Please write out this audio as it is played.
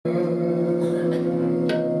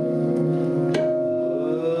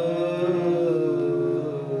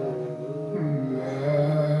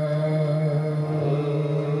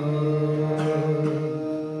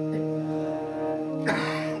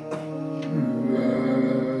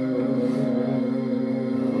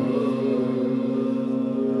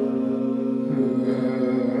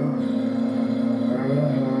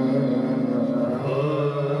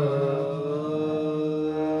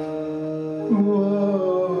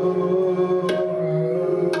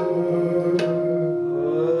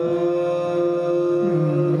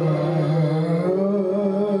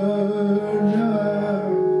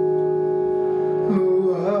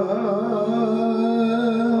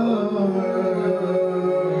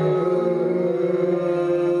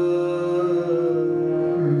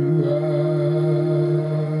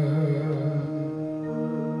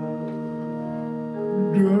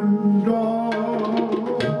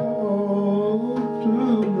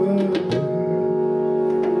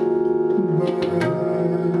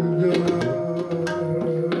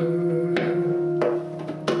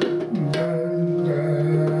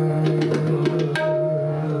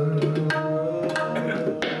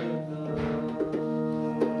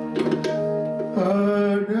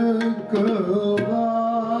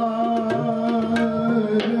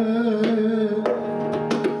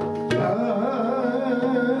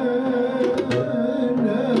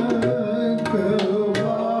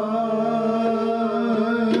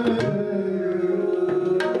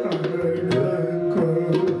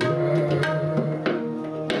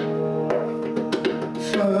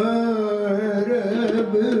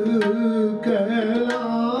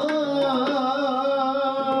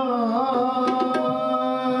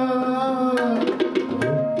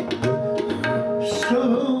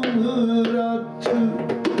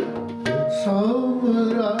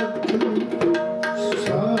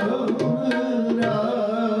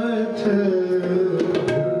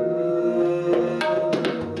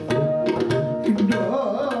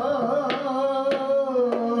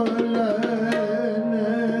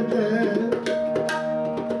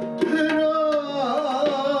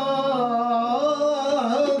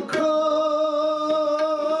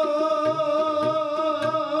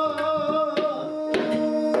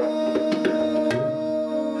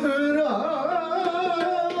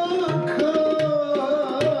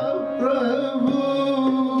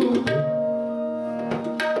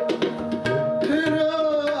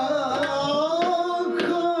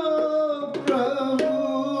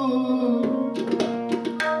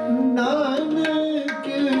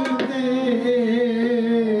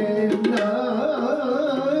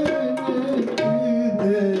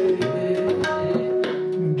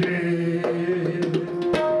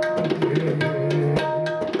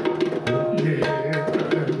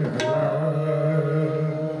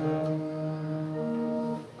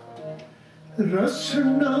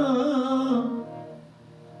रसना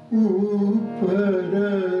ऊपर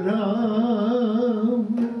राम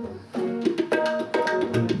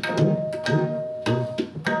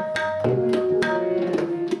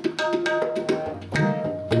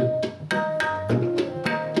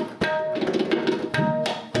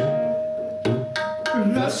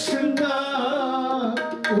रसना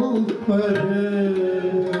ऊपर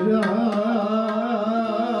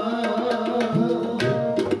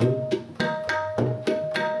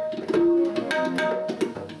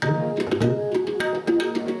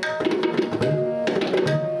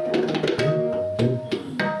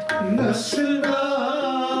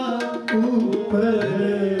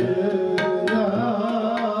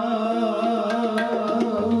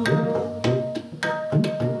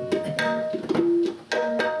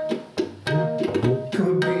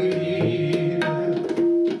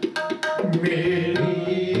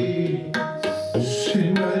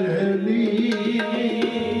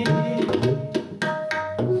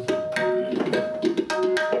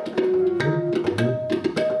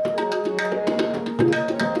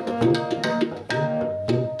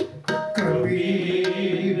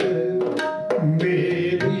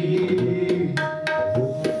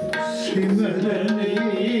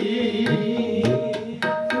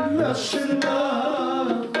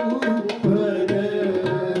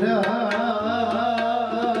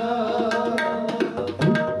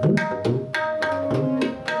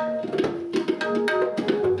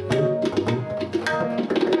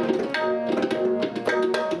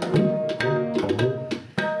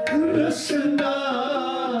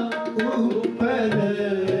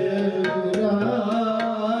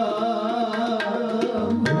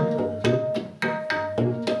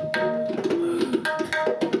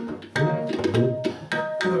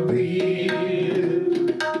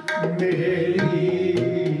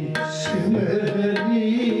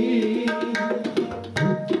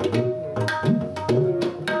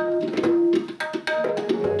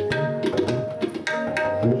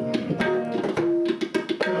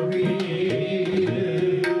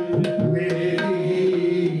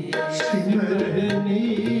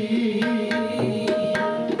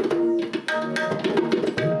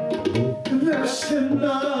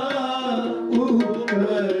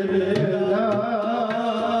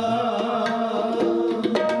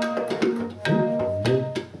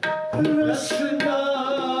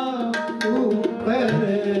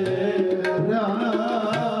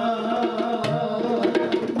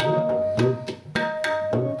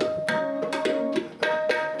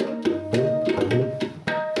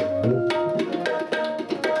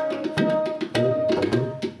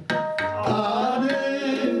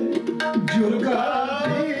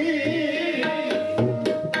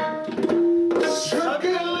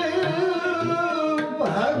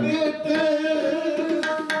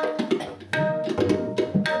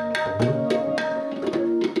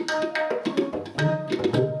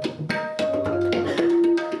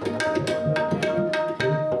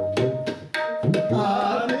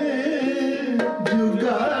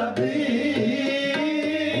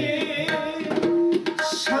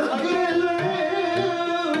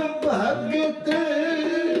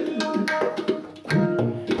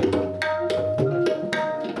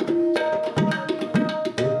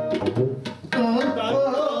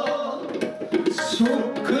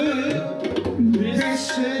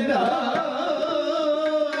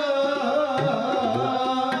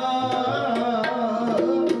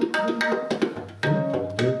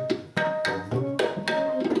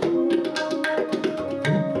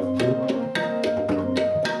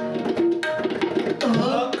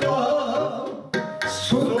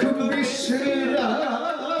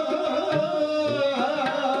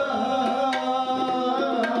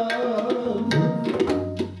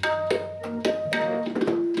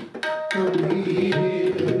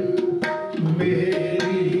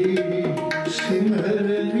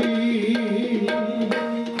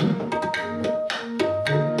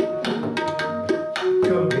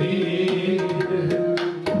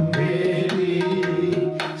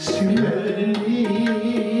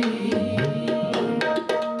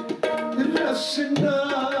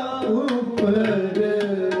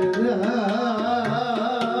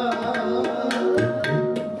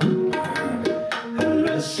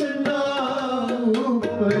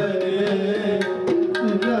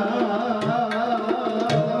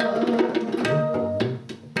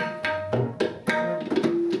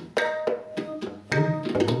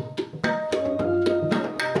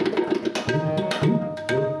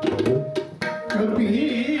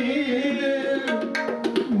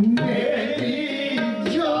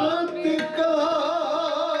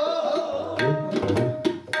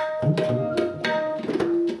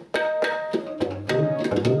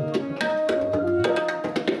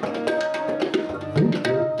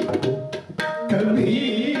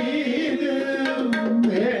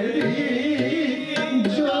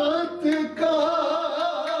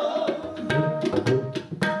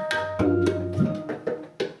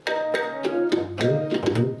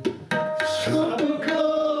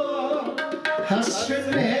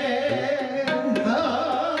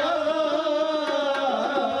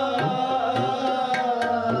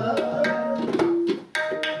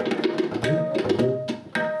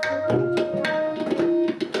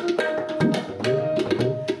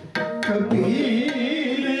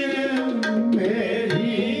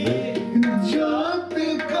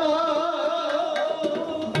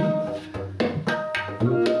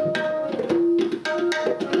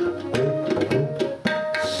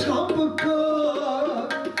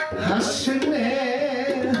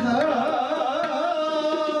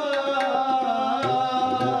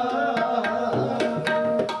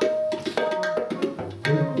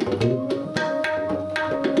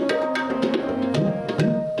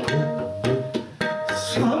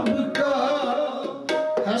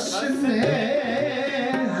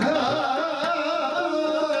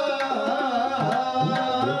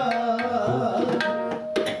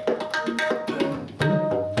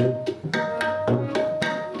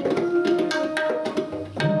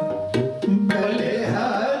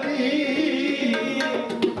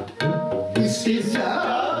इस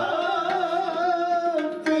जात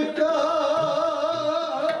का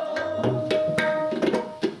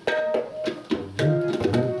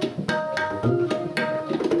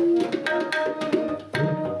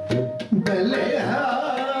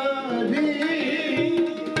बलिहारी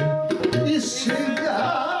इस जात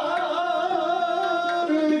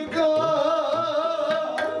का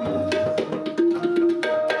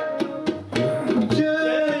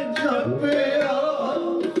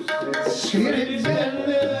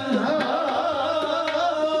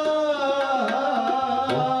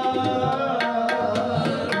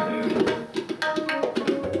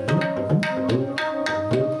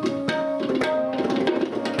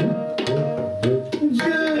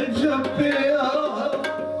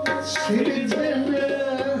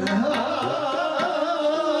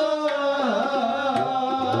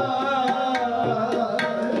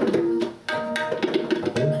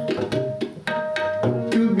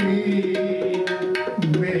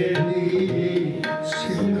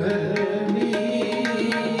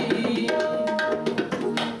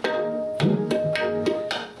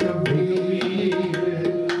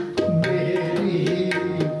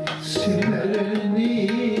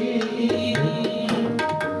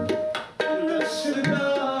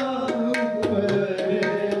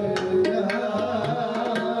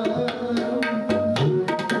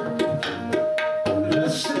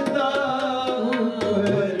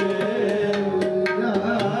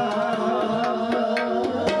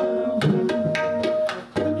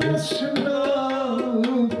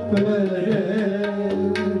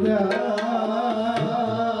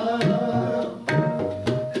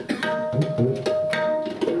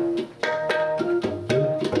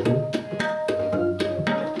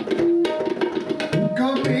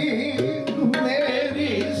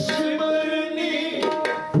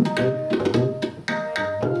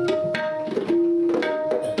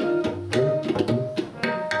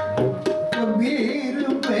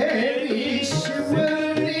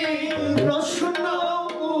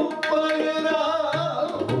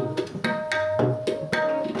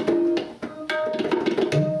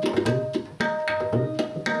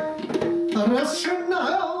रसना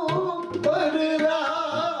ऊपर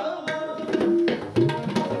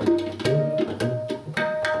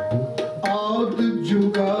आद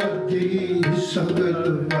जुगादी सगल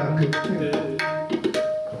भगत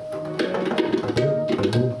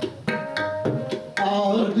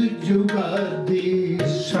आद जुगादी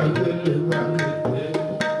सगल भगत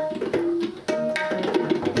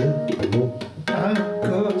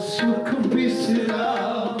सुख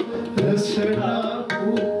बिसराम रसना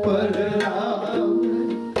ऊपर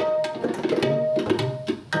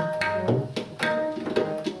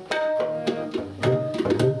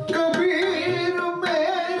कबीर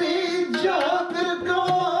मेरी जात का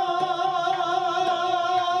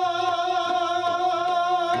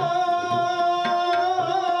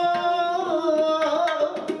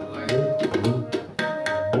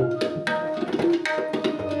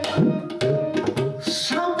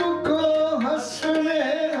सबको हंसने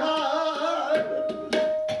हार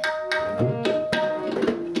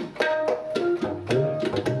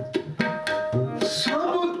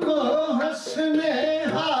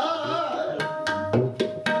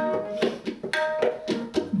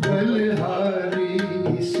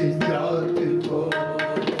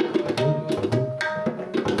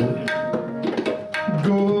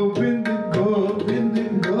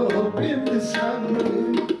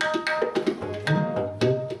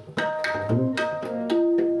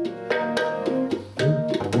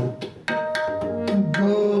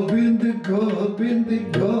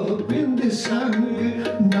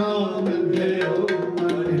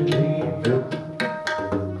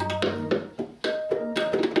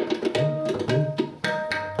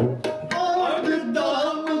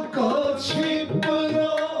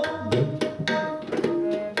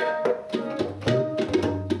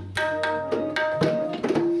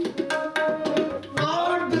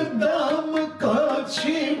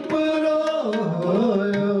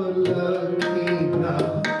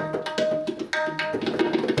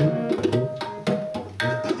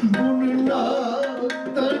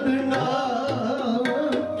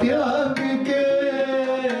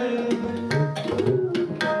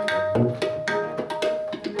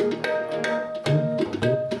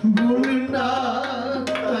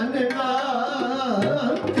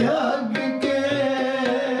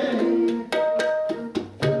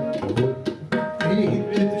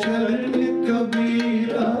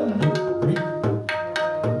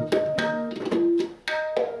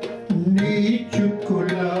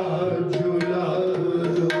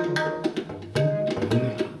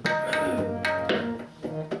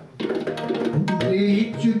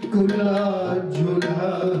नीच कुला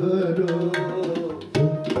झुलारो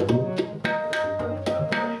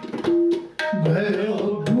भयो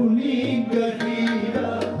गुनी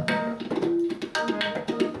गहीरा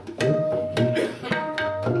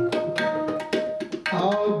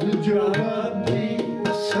आद जुगाधी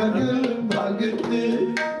सगल भगत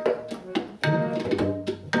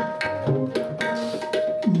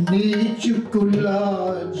नीच कुला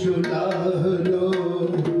झुलारो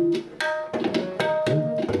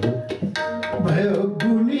भयो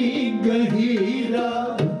गुनी गहीरा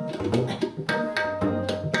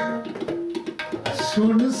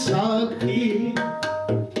सुन साखी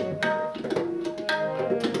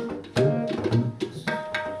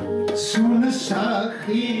सुन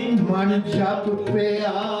साखी मन जप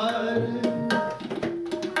प्यार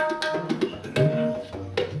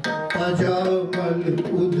अजामल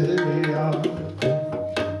उधरिया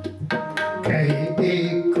कहे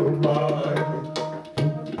एक बार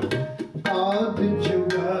आद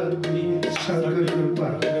जुगादी सगल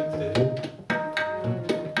भगत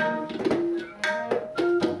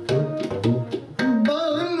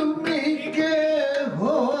वाल्मीकि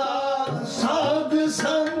हुआ साध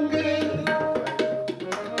संग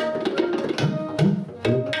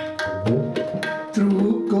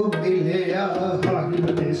ध्रुव को मिलया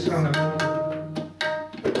हर संग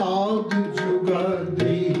आद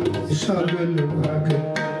जुगादी सगल भगत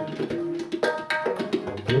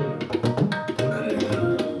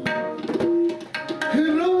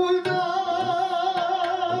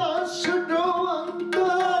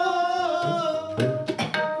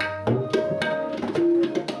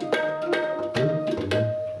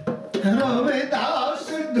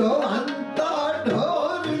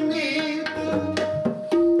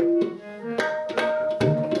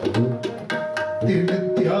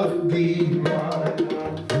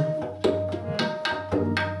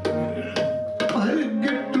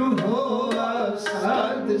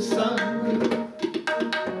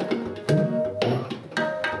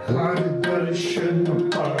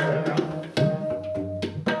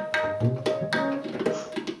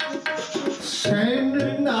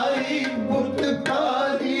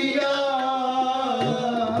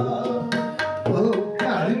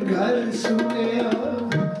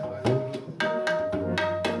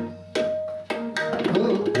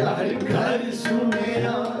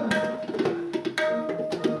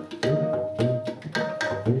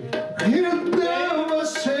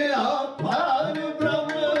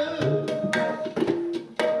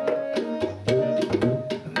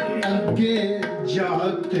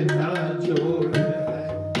जात ना जोड़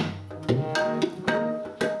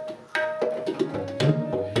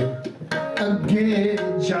अगे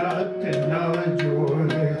जात ना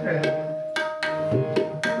जोड़ है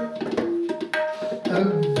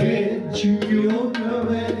अगे जियो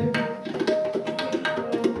नवे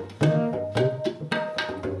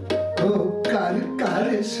ओ कर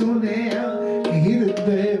कर सुनिया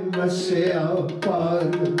हृदय वसया पार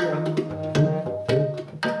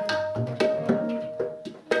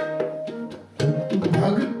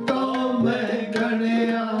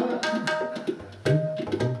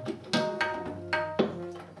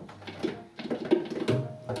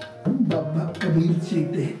कबीर जी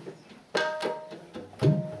दे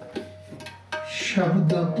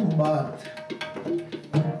शब्दां तो बाद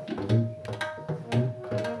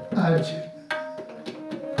आज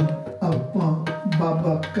आपां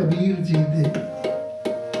बाबा कबीर जी दे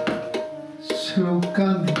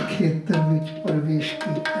श्लोकां दे खेतर विच प्रवेश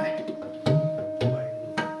कीता है।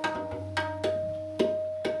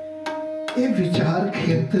 ये विचार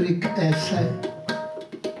खेतर एक ऐसा है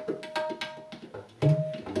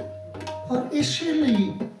इसलिए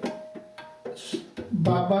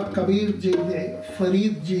बाबा कबीर जी दे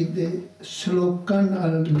फरीद जी दे श्लोकां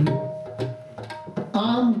नाल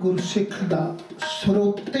आम गुरसिख दा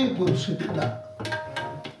ਸਰੋਤੇ ਗੁਰਸਿੱਖ ਦਾ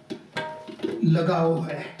ਲਗਾਓ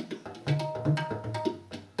ਹੈ।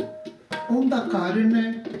 ਉਹਦਾ ਕਾਰਨ ਹੈ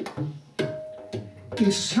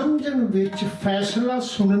ਕਿ ਸਮਝਣ ਵਿੱਚ, ਫੈਸਲਾ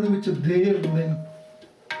ਸੁਣਨ ਵਿੱਚ ਦੇਰ ਨਹੀਂ।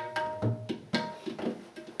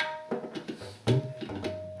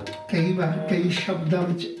 कई बार कई शब्दों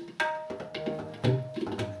में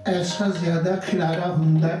ऐसा ज्यादा खिलारा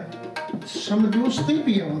होता है, समझोस्ती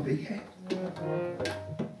भी आती है,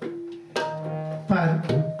 पर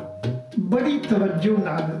बड़ी तवज्जो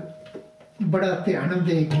नाल बड़ा ध्यान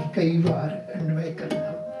दे के कई बार अन्वय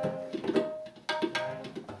करना।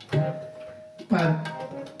 पर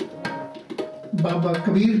बाबा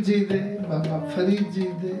कबीर जी दे, बाबा फरीद जी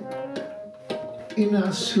दे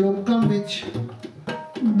इन्हां श्लोकां विच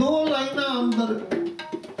दो लाइना अंदर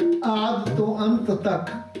आद तो अंत तक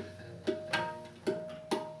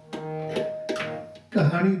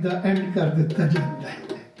कहानी का एंड कर दिता जाता है।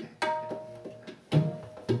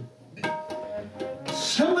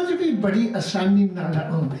 समझ भी बड़ी आसानी नाल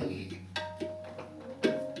आउंदी है।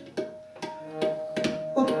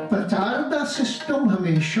 और प्रचार का सिस्टम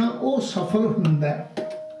हमेशा वो सफल हुंदा है,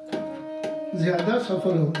 ज्यादा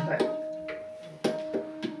सफल होता है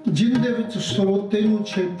जिंदे विच स्रोते नूं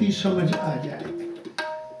छेती समझ आ जाए।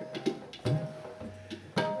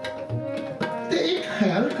 ते एक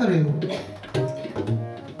ख्याल करियो,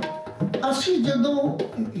 असी जदों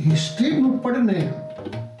हिस्ट्री नूं पढ़ने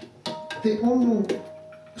ते उहनूं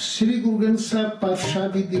श्री गुरु ग्रंथ साहिब पातशाह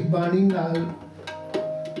जी दी बाणी नाल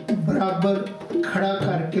बराबर खड़ा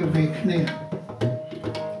करके वेखने।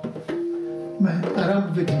 मैं आरंभ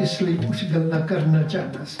विच इसलिए कुछ गल्लां करना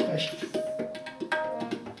चाहना स्पष्ट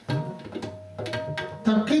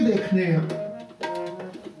ताकि देखने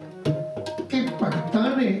कि भगतां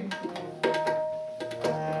ने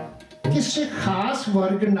किसी खास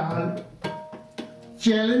वर्ग नाल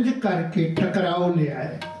चैलेंज करके टकराव लिया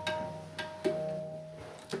है।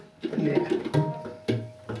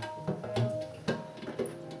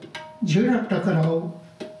 जेड़ा टकराव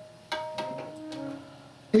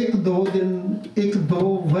एक दो दिन एक दो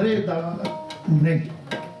वरे दा नहीं,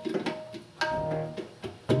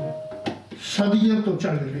 सदियों तो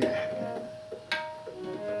चल रहा है,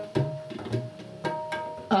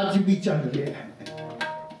 आज भी चल रहा है।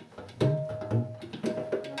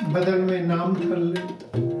 बदलवें नाम थल्ले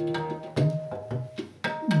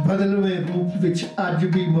बदलवें रूप विच आज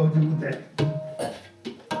भी मौजूद है।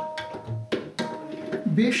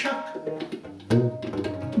 बेशक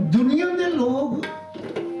दुनिया के लोग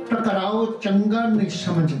टकराव चंगा नहीं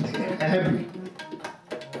समझते है भी।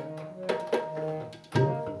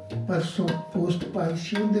 परसों पोस्ट पाई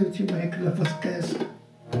सी उहदे विच मैं एक लफ्ज़ कह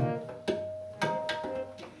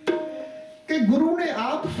कि गुरु ने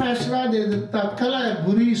आप फैसला दे दिता, कला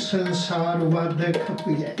बुरी संसार वादे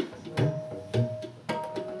खपी है।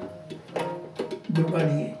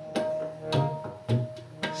 गुरबाणी है,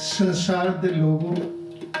 संसार दे लोगों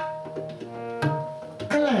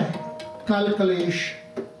कला काल कलेश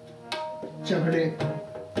झगड़े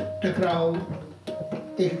टकराव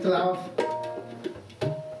इख्तलाफ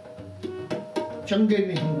चंगे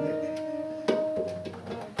नहीं हुए।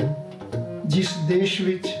 जिस देश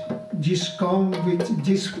विच, जिस कौम विच,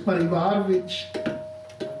 जिस परिवार विच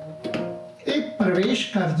एक प्रवेश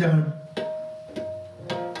कर जान,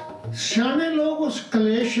 सियाने लोग उस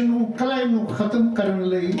कलेश नूं कलह नूं खत्म करने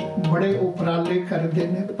लई बड़े उपराले करदे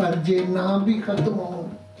ने। पर जे ना भी खत्म हो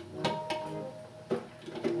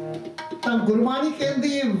तां गुरबाणी कहंदी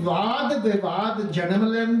है वाद विवाद जन्म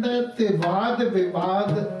लैंदा ते वाद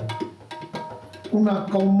विवाद उन्हां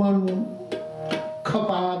कौमां नूं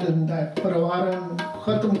खपा दिंदा है, परिवारां नूं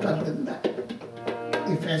खत्म कर दिंदा है।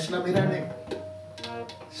 ये फैसला मेरा नहीं,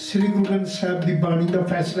 श्री गुरु ग्रंथ साहिब दी बाणी दा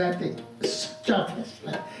फैसला है ते सच्चा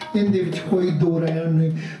फैसला है। इहदे विच कोई दो राय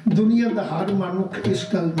नहीं। दुनिया दा हर मनुख इस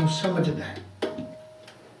गल नूं समझदा है।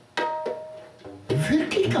 फिर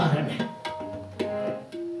की कारण है?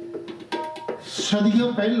 सदियों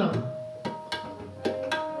पहला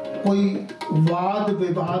कोई वाद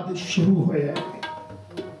विवाद शुरू होया है,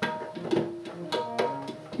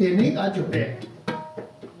 ये नहीं अज होया,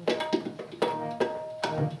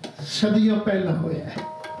 सदियों पहला होया है।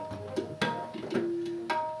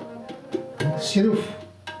 सिर्फ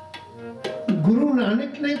गुरु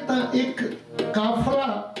नानक ने तो एक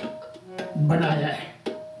काफला बनाया है,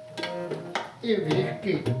 ये वेख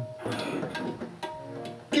के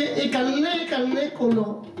कि इकल्ले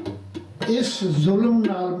कोलों इस जुल्म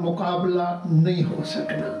नाल मुकाबला नहीं हो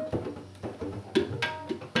सकना।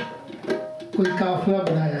 कोई काफला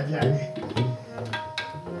बनाया जाए।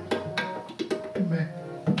 मैं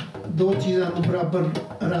दो चीज़ों को बराबर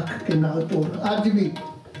रख के नाल तोड़, अज भी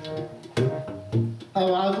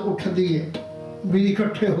आवाज उठती है भी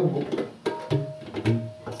इकट्ठे होवो।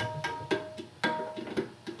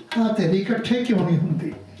 हाँ तेरी इकट्ठे क्यों नहीं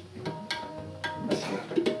होंदी?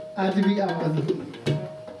 अज भी आवाज हुई।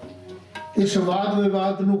 इस वाद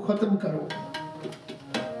विवाद नूं खत्म करो।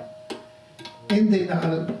 इहदे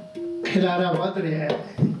नाल खिलारा वध रहा है,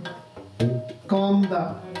 कौम दा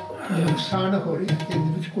नुकसान हो रहा है, इहदे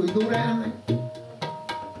विच कोई दो राय नहीं।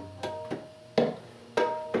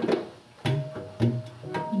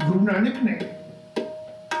 गुरु नानक ने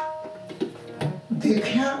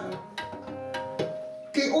देखा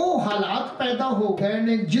कि वो हालात पैदा हो गए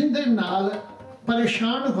ने जिंदे नाल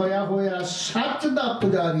परेशान होया सच दा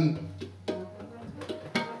पुजारी,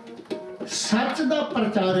 सच दा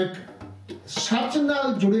प्रचारक, सच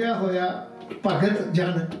नाल जुड़िया होया भगत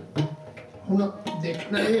जन। हुण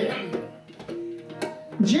देखना ये है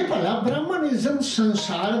ਜੇ ਭਲਾ ਬ੍ਰਾਹਮਣਿਜ਼ਮ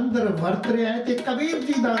ਸੰਸਾਰ ਅੰਦਰ ਵਰਤ ਰਿਹਾ ਹੈ ਤੇ ਕਬੀਰ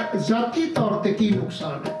ਜੀ ਦਾ ਜ਼ਾਤੀ ਤੌਰ ਤੇ ਕੀ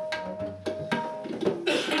ਨੁਕਸਾਨ ਹੈ?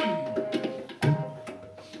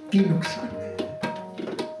 ਕੀ ਨੁਕਸਾਨ ਹੈ?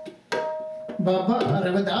 ਬਾਬਾ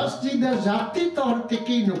ਰਵਿਦਾਸ ਜੀ ਦਾ ਜ਼ਾਤੀ ਤੌਰ ਤੇ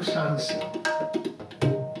ਕੀ ਨੁਕਸਾਨ ਸੀ?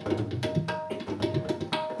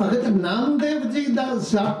 ਭਗਤ ਨਾਮਦੇਵ ਜੀ ਦਾ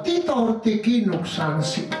ਜ਼ਾਤੀ ਤੌਰ ਤੇ ਕੀ ਨੁਕਸਾਨ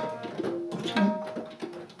ਸੀ?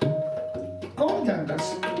 ਕੌਣ ਜਾਣਦਾ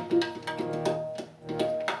ਸੀ?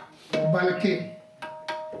 ਬਲਕਿ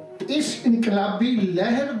ਇਸ ਇਨਕਲਾਬੀ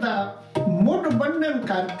ਲਹਿਰ ਦਾ ਮੁੱਢ ਬੰਨਣ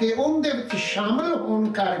ਕਰਕੇ, ਉਹਦੇ ਵਿੱਚ ਸ਼ਾਮਲ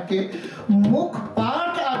ਹੋਣ ਕਰਕੇ, ਮੁੱਖ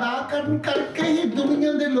ਪਾਠ ਅਦਾ ਕਰਨ ਕਰਕੇ ਹੀ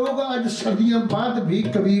ਦੁਨੀਆ ਦੇ ਲੋਕ ਅੱਜ ਸਦੀਆਂ ਬਾਅਦ ਵੀ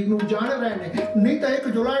ਕਬੀਰ ਨੂੰ ਜਾਣ ਰਹੇ ਨੇ। ਨਹੀਂ ਤਾਂ 1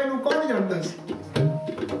 ਜੁਲਾਈ ਨੂੰ ਕੌਣ ਜਾਣਦਾ ਸੀ?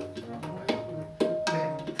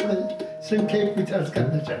 ਸੰਖੇਪ ਵਿੱਚ ਅਰਜ਼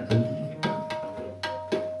ਕਰਨਾ ਚਾਹੁੰਦਾ,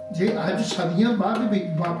 ਜੇ ਅੱਜ ਸਦੀਆਂ ਬਾਅਦ ਵੀ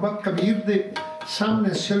ਬਾਬਾ ਕਬੀਰ ਦੇ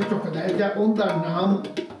ਸਾਹਮਣੇ ਸਿਰ ਝੁਕਦਾ ਹੈ ਜਾਂ ਉਹਦਾ ਨਾਮ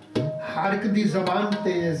ਹਰ ਇੱਕ ਦੀ ਜ਼ਬਾਨ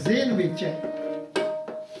ਤੇ ਜ਼ੇਨ ਵਿੱਚ ਹੈ,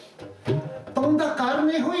 ਤਾਂ ਉਹਦਾ ਕਾਰਨ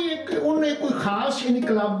ਇਹ ਹੋਈ ਹੈ ਕਿ ਉਹਨੇ ਕੋਈ ਖਾਸ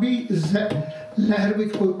ਇਨਕਲਾਬੀ ਲਹਿਰ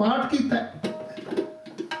ਵਿੱਚ ਕੋਈ ਪਾਠ ਕੀਤਾ ਹੈ।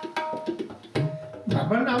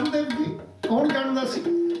 ਬਾਬਾ ਨਾਮਦੇਵ ਜੀ ਕੌਣ ਜਾਣਦਾ ਸੀ?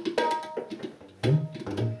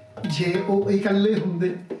 ਜੇ ਉਹ ਇਕੱਲੇ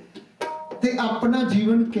ਹੁੰਦੇ ਤੇ ਆਪਣਾ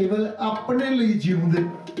ਜੀਵਨ ਕੇਵਲ ਆਪਣੇ ਲਈ ਜਿਉਂਦੇ,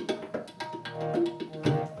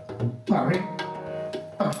 ਭਾਵੇਂ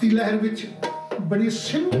ਭਗਤੀ ਲਹਿਰ ਵਿੱਚ ਬੜੀ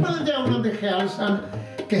ਸਿੰਪਲ ਜਿਹਾ ਉਹਨਾਂ ਦੇ ਖਿਆਲ ਸਨ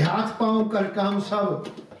ਕਿ ਹੱਥ ਪਾਉ ਕਰ ਕਾਮ ਸਭ,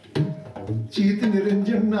 ਚੀਤ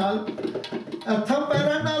ਨਿਰੰਜਨ ਨਾਲ ਹੱਥਾਂ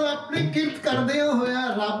ਪੈਰਾਂ ਨਾਲ ਆਪਣੀ ਕਿਰਤ ਕਰਦਿਆਂ ਹੋਇਆ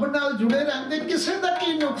ਰੱਬ ਨਾਲ ਜੁੜੇ ਰਹਿੰਦੇ। ਕਿਸੇ ਦਾ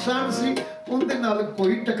ਕੀ ਨੁਕਸਾਨ ਸੀ? ਉਹਦੇ ਨਾਲ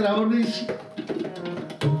ਕੋਈ ਟਕਰਾਓ ਨਹੀਂ ਸੀ।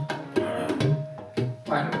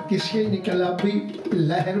 ਪਰ ਕਿਸੇ ਇਨਕਲਾਬੀ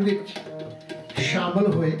ਲਹਿਰ ਵਿੱਚ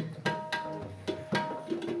ਸ਼ਾਮਲ ਹੋਏ,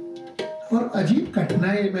 ਔਰ ਅਜੀਬ ਘਟਨਾ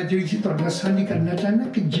ਹੈ ਮੈਂ ਜਿਹੜੀ ਸੀ ਤੁਹਾਡੇ ਨਾਲ ਸਾਂਝੀ ਕਰਨਾ ਚਾਹੁੰਦਾ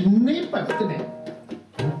ਕਿ ਜਿੰਨੇ ਭਗਤ ਨੇ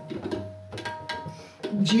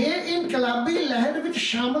ਜੇ ਇਨਕਲਾਬੀ ਲਹਿਰ ਵਿੱਚ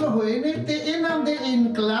ਸ਼ਾਮਲ ਹੋਏ ਨੇ ਤੇ ਇਹਨਾਂ ਦੇ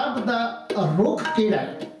ਇਨਕਲਾਬ ਦਾ ਰੁਖ ਕਿਹੜਾ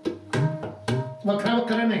ਹੈ? ਵੱਖਰਾ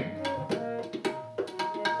ਵੱਖਰਾ ਨਹੀਂ,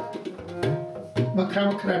 ਵੱਖਰਾ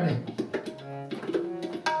ਵੱਖਰਾ ਨਹੀਂ।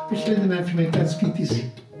 ਪਿਛਲੇ ਦਿਨਾਂ 'ਚ ਮੈਂ ਅਰਜ਼ ਕੀਤੀ ਸੀ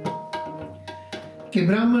ਕਿ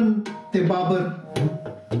ਬ੍ਰਾਹਮਣ ਤੇ ਬਾਬਰ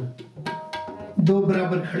ਦੋ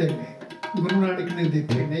ਬਰਾਬਰ ਖੜੇ ਨੇ। ਗੁਰੂ ਨਾਨਕ ਨੇ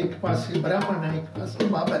ਦੇਖੇ ਨੇ, ਇੱਕ ਪਾਸੇ ਬ੍ਰਾਹਮਣ ਹੈ, ਇੱਕ ਪਾਸੇ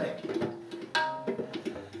ਬਾਬਰ ਹੈ।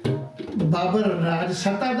 ਬਾਬਰ ਰਾਜ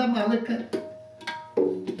ਸੱਤਾ ਦਾ ਮਾਲਕ ਹੈ,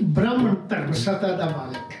 ਬ੍ਰਾਹਮਣ ਧਰਮ ਸੱਤਾ ਦਾ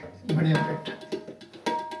ਮਾਲਕ ਹੈ, ਬਣਿਆ ਬੈਠਾ।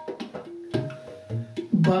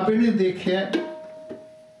 ਬਾਬੇ ਨੇ ਦੇਖਿਆ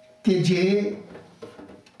ਕਿ ਜੇ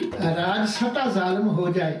ਰਾਜ ਸੱਤਾ ਜ਼ਾਲਮ ਹੋ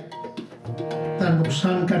ਜਾਏ ਤਾਂ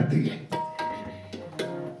ਨੁਕਸਾਨ ਕਰਦੀ ਹੈ।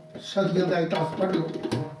 ਸਦੀਆਂ ਦਾ ਇਤਿਹਾਸ ਪੜ੍ਹ ਲਓ,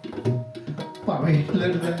 ਭਾਵੇਂ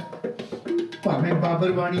ਹਿਟਲਰ ਦਾ, ਭਾਵੇਂ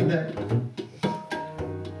ਬਾਬਰ ਬਾਣੀ ਦਾ,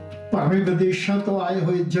 ਭਾਵੇਂ ਵਿਦੇਸ਼ਾਂ ਤੋਂ ਆਏ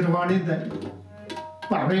ਹੋਏ ਜਰਵਾਣੇ ਦਾ,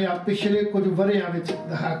 ਭਾਵੇਂ ਆ ਪਿਛਲੇ ਕੁਝ ਵਰ੍ਹਿਆਂ ਵਿੱਚ,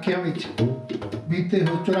 ਦਹਾਕਿਆਂ ਵਿੱਚ ਬੀਤੇ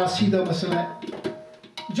ਹੋ 84 ਦਾ ਮਸਲਾ ਹੈ।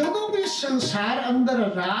 ਜਦੋਂ ਵੀ ਸੰਸਾਰ ਅੰਦਰ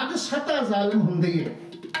ਰਾਜ ਸੱਤਾ ਜ਼ਾਲਮ ਹੁੰਦੀ ਹੈ,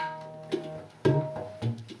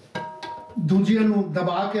 ਦੂਜਿਆਂ ਨੂੰ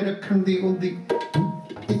ਦਬਾ ਕੇ ਰੱਖਣ ਦੀ ਉਹਦੀ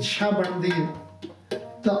ਇੱਛਾ ਬਣਦੀ ਹੈ,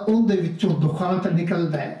 ਤਾਂ ਉਹਦੇ ਵਿੱਚੋਂ ਦੁਖਾਂਤ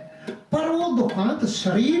ਨਿਕਲਦਾ ਹੈ। ਪਰ ਉਹ ਦੁਖਾਂਤ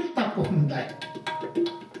ਸਰੀਰ ਤੱਕ ਹੁੰਦਾ ਹੈ।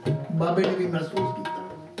 ਬਾਬੇ ਨੇ ਵੀ ਮਹਿਸੂਸ ਕੀਤਾ,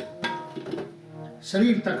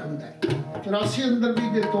 ਸਰੀਰ ਤੱਕ ਹੁੰਦਾ ਹੈ। 84 ਅੰਦਰ ਵੀ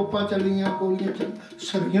ਜੇ ਤੋਪਾਂ ਚੱਲੀਆਂ, ਗੋਲੀਆਂ ਚੱਲੀਆਂ,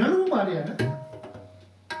 ਸਰੀਰਾਂ ਨੂੰ ਮਾਰਿਆ ਨਾ।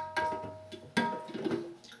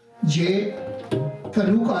 ਜੇ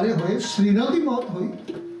ਘੱਲੂਘਾਰੇ ਹੋਏ, ਸਰੀਰਾਂ ਦੀ ਮੌਤ ਹੋਈ।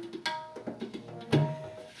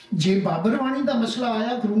 ਜੇ ਬਾਬਰਵਾਣੀ ਦਾ ਮਸਲਾ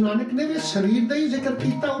ਆਇਆ, ਗੁਰੂ ਨਾਨਕ ਨੇ ਵੀ ਸਰੀਰ ਦਾ ਹੀ ਜ਼ਿਕਰ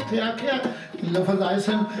ਕੀਤਾ। ਉੱਥੇ ਆਖਿਆ, ਲਫ਼ਜ਼ ਆਏ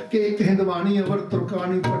ਸਨ ਕਿ ਇੱਕ ਹਿੰਦਵਾਣੀ ਅਵਰ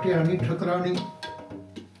ਤੁਰਕਾਣੀ ਪਟਿਆਣੀ ਠਕਰਾਣੀ,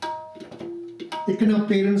 ਇੱਕ ਨਾ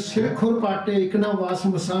ਪੇਰਨ ਸਿਰ ਖੁਰ ਪਾਟੇ, ਇੱਕ ਨਾ ਵਾਸ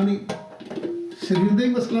ਮਸਾਣੀ। ਸਰੀਰ ਦਾ ਹੀ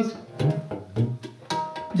ਮਸਲਾ ਸੀ।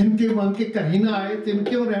 ਜਿਨਕੇ ਮੰਗ ਕੇ ਘਰ ਹੀ ਨਾ ਆਏ ਤਿਨ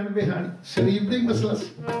ਕਿਉਂ ਰਹਿਣ ਬਿਹਾਣੀ, ਸਰੀਰ ਦਾ ਹੀ ਮਸਲਾ ਸੀ।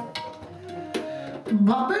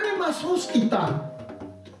 ਬਾਬੇ ਨੇ ਮਹਿਸੂਸ ਕੀਤਾ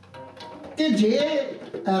ਕਿ ਜੇ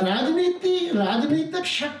ਰਾਜਨੀਤਿਕ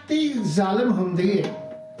ਸ਼ਕਤੀ ਜ਼ਾਲਮ ਹੁੰਦੀ ਹੈ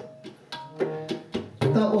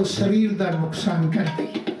ਤਾਂ ਉਹ ਸਰੀਰ ਦਾ ਨੁਕਸਾਨ ਕਰਦੀ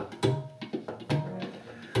ਹੈ।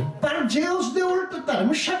 ਪਰ ਜੇ ਉਸ ਦੇ ਉਲਟ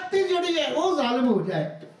ਧਰਮ ਸ਼ਕਤੀ ਜਿਹੜੀ ਹੈ ਉਹ ਜ਼ਾਲਮ ਹੋ ਜਾਏ,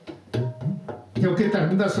 ਕਿਉਂਕਿ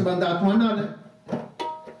ਧਰਮ ਦਾ ਸੰਬੰਧ ਆਤਮਾ ਨਾਲ ਹੈ,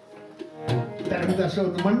 ਧਰਮ ਦਾ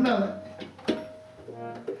ਸੰਬੰਧ ਮਨ ਨਾਲ ਹੈ,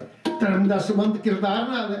 ਧਰਮ ਦਾ ਸੰਬੰਧ ਕਿਰਦਾਰ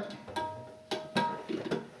ਨਾਲ ਹੈ।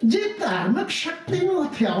 ਜੇ ਧਾਰਮਿਕ ਸ਼ਕਤੀ ਨੂੰ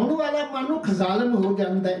ਹਥਿਆਉਣ ਵਾਲਾ ਮਨੁੱਖ ਜ਼ਾਲਮ ਹੋ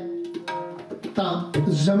ਜਾਂਦਾ ਹੈ ਤਾਂ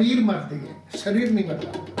ਜ਼ਮੀਰ ਮਰਦੀ ਹੈ, ਸਰੀਰ ਨਹੀਂ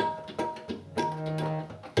ਮਰਦਾ।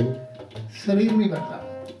 ਸਰੀਰ ਨਹੀਂ ਮਰਦਾ,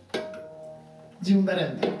 ਜਿਉਂਦਾ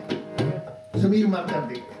ਰਹਿੰਦਾ। ਜ਼ਮੀਰ ਮਰ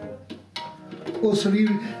ਜਾਂਦੀ ਹੈ। ਉਹ ਸਰੀਰ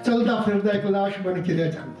ਚਲਦਾ ਫਿਰਦਾ ਇੱਕ ਲਾਸ਼ ਬਣ ਕੇ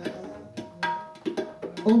ਰਹਿ ਜਾਂਦਾ ਹੈ।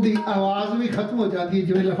 ਉਹਦੀ ਆਵਾਜ਼ ਵੀ ਖਤਮ ਹੋ ਜਾਂਦੀ ਹੈ।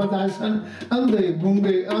 ਜਿਵੇਂ ਲਫ਼ਜ਼ ਆਏ ਸਨ, ਅੰਧੇ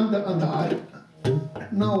ਗੂੰਗੇ ਅੰਧ ਅੰਧਾਰ,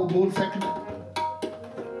 ਨਾ ਉਹ ਬੋਲ ਸਕਦਾ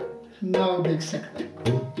ਨਾ ਉਹ ਦੇਖ ਸਕਦਾ।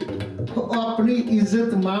 ਉਹ ਆਪਣੀ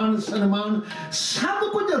ਇੱਜ਼ਤ ਮਾਣ ਸਨਮਾਨ ਸਭ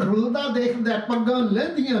ਕੁਝ ਰੁਲਦਾ ਦੇਖਦਾ, ਪੱਗਾਂ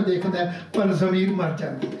ਲਹਿੰਦੀਆਂ ਦੇਖਦਾ, ਪਰ ਜ਼ਮੀਰ ਮਰ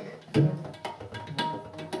ਜਾਂਦੀ ਹੈ।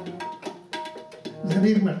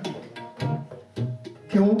 ਜ਼ਮੀਰ ਮਰਦੀ ਹੈ।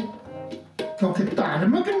 ਕਿਉਂ? ਕਿਉਂਕਿ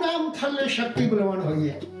ਧਾਰਮਿਕ ਨਾਮ ਥੱਲੇ ਸ਼ਕਤੀ ਬਲਵਾਨ ਹੋਈ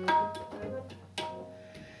ਹੈ।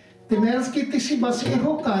 ਤੇ ਮੈਂ ਅਰਜ਼ ਕੀਤੀ ਸੀ ਬਸ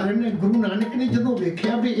ਇਹੋ ਕਾਰਨ ਹੈ। ਗੁਰੂ ਨਾਨਕ ਨੇ ਜਦੋਂ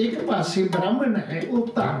ਵੇਖਿਆ ਵੀ ਇੱਕ ਪਾਸੇ ਬ੍ਰਾਹਮਣ ਹੈ, ਉਹ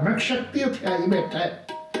ਧਾਰਮਿਕ ਸ਼ਕਤੀ ਉੱਥੇ ਆਈ ਬੈਠਾ ਹੈ,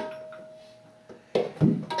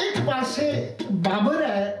 ਇੱਕ ਪਾਸੇ ਬਾਬਰ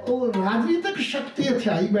ਹੈ, ਉਹ ਰਾਜਨੀਤਿਕ ਸ਼ਕਤੀ ਉੱਥੇ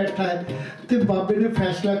ਆਈ ਬੈਠਾ ਹੈ, ਤੇ ਬਾਬੇ ਨੇ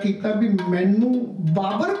ਫੈਸਲਾ ਕੀਤਾ ਵੀ ਮੈਨੂੰ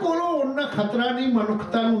ਬਾਬਰ ਕੋਲੋਂ ਉਹਨਾਂ ਖਤਰਾ ਨਹੀਂ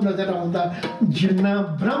ਮਨੁੱਖਤਾ ਨੂੰ ਨਜ਼ਰ ਆਉਂਦਾ ਜਿੰਨਾ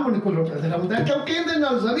ਬ੍ਰਾਹਮਣ ਕੋਲੋਂ ਨਜ਼ਰ ਆਉਂਦਾ, ਕਿਉਂਕਿ ਇਹਦੇ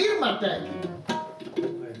ਨਾਲ ਜ਼ਮੀਰ ਮਰ ਜਾਏਗੀ।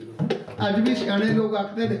 ਅੱਜ ਵੀ ਸਿਆਣੇ ਲੋਕ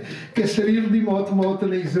ਆਖਦੇ ਨੇ ਕਿ ਸਰੀਰ ਦੀ ਮੌਤ ਮੌਤ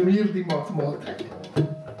ਨਹੀਂ, ਜ਼ਮੀਰ ਦੀ ਮੌਤ ਮੌਤ ਹੈ।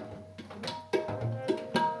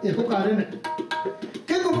 ਇਹੋ ਕਾਰਨ ਹੈ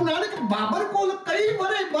ਕਿ ਗੁਰੂ ਨਾਨਕ ਬਾਬਰ ਕੋਲ ਕਈ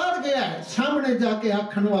ਵਰੇ ਬਾਅਦ ਗਿਆ ਹੈ, ਸਾਹਮਣੇ ਜਾ ਕੇ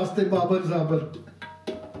ਆਖਣ ਵਾਸਤੇ ਬਾਬਰ ਜ਼ਾਬਰ,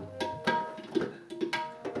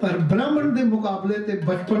 ਪਰ ਬ੍ਰਾਹਮਣ ਦੇ ਮੁਕਾਬਲੇ ਤੇ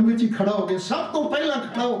ਬਚਪਨ ਵਿੱਚ ਹੀ ਖੜਾ ਹੋ ਗਿਆ, ਸਭ ਤੋਂ ਪਹਿਲਾਂ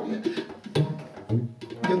ਖੜਾ ਹੋ ਗਿਆ।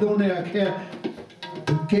 ਜਦੋਂ ਉਹਨੇ ਆਖਿਆ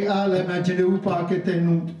ਕਿ ਆ ਲੈ ਮੈਂ ਜਨੇਊ ਪਾ ਕੇ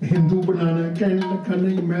ਤੈਨੂੰ ਹਿੰਦੂ ਬਣਾਣਾ, ਕਹਿਣ ਲੱਗਾ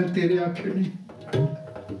ਨਹੀਂ ਮੈਂ ਤੇਰੇ ਆਖੇ ਨਹੀਂ।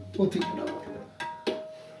 ਉੱਥੇ ਖੜਾ ਹੋ ਗਿਆ।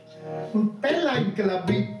 ਹੁਣ ਪਹਿਲਾ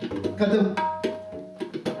ਇਨਕਲਾਬੀ ਕਦਮ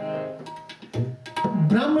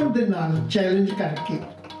ਬ੍ਰਾਹਮਣ ਦੇ ਨਾਲ ਚੈਲੰਜ ਕਰਕੇ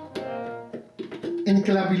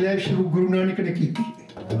ਇਨਕਲਾਬੀ ਲਹਿਰ ਸ਼ੁਰੂ ਗੁਰੂ ਨਾਨਕ ਨੇ ਕੀਤੀ।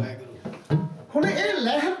 ਹੁਣ ਇਹ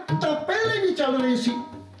ਲਹਿਰ ਤਾਂ ਪਹਿਲੇ ਵੀ ਚੱਲ ਰਹੀ ਸੀ,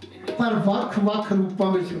 ਪਰ ਵੱਖ-ਵੱਖ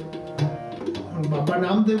ਰੂਪਾਂ ਵਿੱਚ। ਹੁਣ ਬਾਬਾ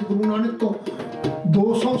ਨਾਮਦੇਵ ਗੁਰੂ ਨਾਨਕ ਤੋਂ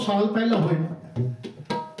 200 ਸਾਲ ਪਹਿਲਾਂ ਹੋਏ ਨੇ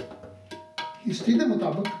ਹਿਸਟਰੀ ਦੇ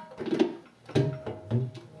ਮੁਤਾਬਕ।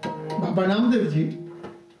 ਬਾਬਾ ਨਾਮਦੇਵ ਜੀ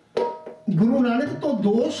ਗੁਰੂ ਨਾਨਕ ਤੋਂ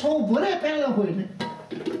 200 ਵਰੇ ਪਹਿਲਾਂ ਹੋਏ ਨੇ।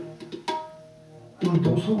 ਹੁਣ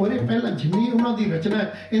 200 ਵਰੇ ਪਹਿਲਾਂ ਜਿੰਨੀ ਉਹਨਾਂ ਦੀ ਰਚਨਾ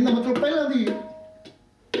ਹੈ, ਇਹਦਾ ਮਤਲਬ ਪਹਿਲਾਂ ਦੀ ਹੈ।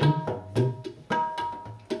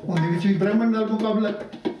 ਉਹਦੇ ਵਿੱਚ ਵੀ ਬ੍ਰਾਹਮਣ ਨਾਲ ਮੁਕਾਬਲਾ,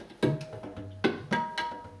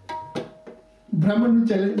 ਬ੍ਰਾਹਮਣ ਨੂੰ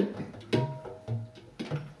ਚੈਲੰਜ।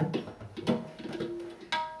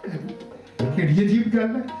 ਕਿਹੜੀ ਅਜੀਬ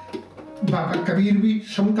ਗੱਲ ਹੈ। ਬਾਬਾ ਕਬੀਰ ਵੀ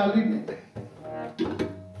ਸਮਕਾਲੀ ਨੇ।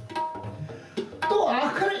 तो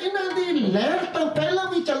आखिर इन्हां दी लहर तो पहला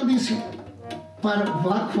भी चलती सी, पर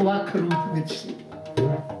ਵੱਖ-ਵੱਖ रूप विच सी,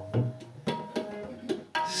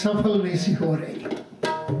 सफल नहीं सी हो रही।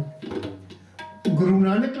 गुरु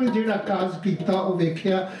नानक ने जिहड़ा काज कीता वो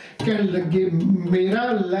वेखिया, कहन लगे मेरा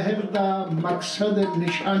लहर दा मकसद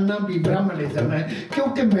निशाना भी ब्राह्मणिज्म है,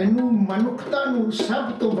 क्योंकि मैनू मनुखता नू सब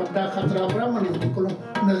तो बड़ा खतरा ब्राह्मणिज्म कोलों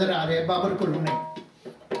नजर आ रहा है, बाबर कोलों नहीं।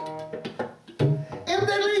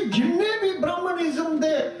 जिन्ने भी ब्राह्मणिज्म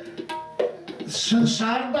दे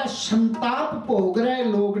संसार दा संताप भोग रहे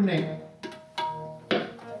लोग ने,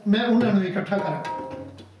 मैं उन्होंने इकट्ठा करा।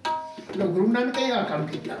 गुरु नानक ने यह काम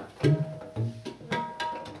किया,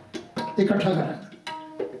 इकट्ठा करा।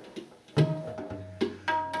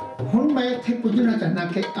 हुण मैं इत्थे पुछना चाहना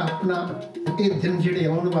कि अपना ये दिन जिहड़े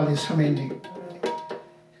आने वाले समय ने,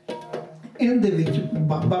 इनदे विच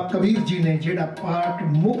बाबा कबीर जी ने जिहड़ा पाठ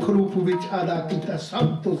मुख रूप विच अदा किया, सब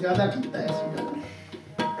तो ज्यादा किया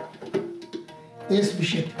इस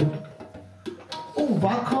विषय वो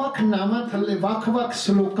वख-वख नामां थल्ले वख-वख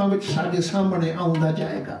श्लोकां विच साडे सामने आउंदा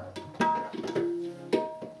जाएगा।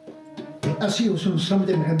 असीं उस नूं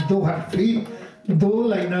समझना दो हरफी दो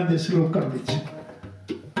लाइनां दे श्लोकां विच।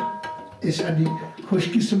 ये साडी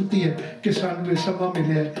खुशकिस्मती है कि सानू समा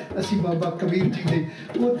मिले, असी बाबा कबीर जी ने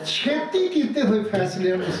वो छेती किए हुए फैसले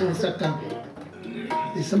सुन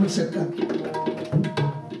सकांगे, समझ सकांगे।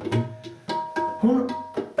 हुण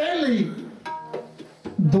पहले ही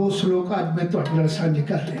दो श्लोक आज मैं तुहाडे नाल साझे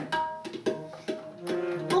कर रहा।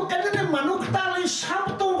 तो कहते ने मनुखता लई सब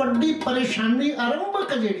तो वड्डी परेशानी आरंभक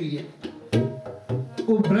जिहड़ी है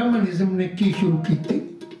वो ब्राह्मणिज्म ने की शुरू की।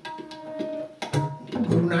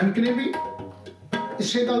 गुरु नानक ने भी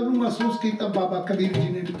इसे गल नूं महसूस किया, बाबा कबीर जी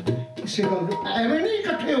ने भी इसे गल एवें नहीं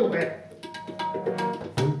इकट्ठे हो गए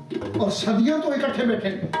और सदियों तो इकट्ठे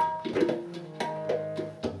बैठे।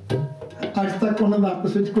 आज तक उन्होंने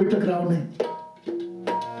आपस में कोई टकराव नहीं।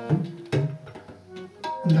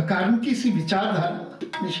 कारण की सी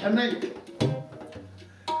विचारधारा निशाना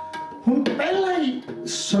हुण पहला ही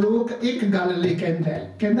श्लोक एक गल लई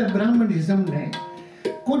कहंदा ब्राह्मणिज्म ने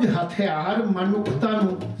कुछ हथियार मनुखता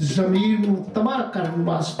नूं जमीर नूं तबाह करन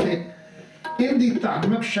वास्ते इनदी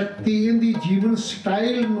धार्मिक शक्ति इनदी जीवन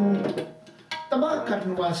स्टाइल नूं तबाह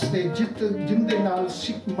करने वास्ते जिंदे नाल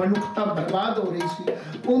मनुखता बर्बाद हो रही सी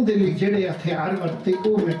उनके लिए जिहड़े हथियार वरते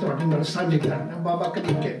वो मैं तुहाडे नाल साझे करना। बाबा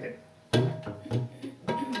कबीर कहते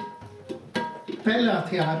पहला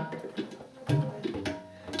हथियार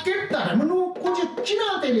कि धर्म नूं कुछ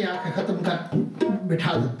चिन्हां ते लिया के खत्म कर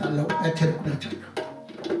बिठा दिता। लो इत्थे रुकना चाहिए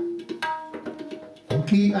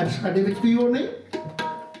कि अज साडे विच भी वो नहीं।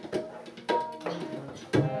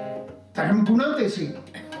 धर्म गुणा ते सी,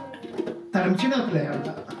 धर्म चिन्हां ते ले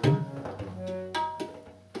आंदा।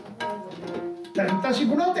 धर्म तां सी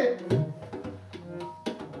गुणा ते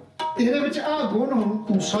तेरे विच आ गुण होण,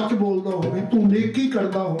 तू सच बोलदा होवे, तू नेकी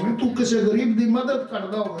करदा होवे, तू किसी गरीब दी मदद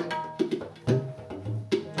करदा होवे,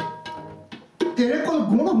 तेरे कोल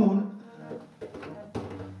गुण होण।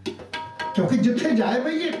 क्योंकि जिथे जाए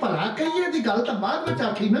बई ये भला कहिए दी गल तां बाद विच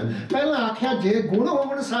आखी ना, पहला आख्या जे गुण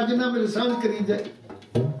होवन साजना मेरे सांझ करी जाए,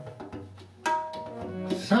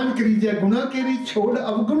 सांझ करी जाए गुणा केरी छोड़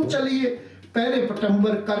अवगुण चलिए, पहले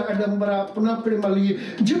पटंबर कर अडंबरा अपना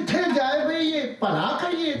पिड़मलिए। जिथे जाए बई ये भला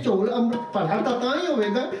कहिए झोल अमृत, भला तां ही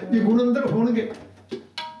होवेगा जे गुण अंदर होणगे।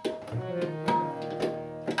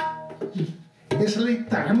 इसलिए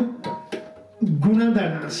धर्म गुणा दा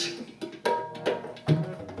नाम सी,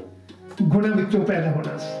 गुणा विचों पैदा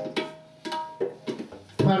होना सी।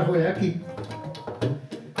 पर होया कि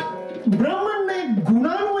ब्राह्मण ने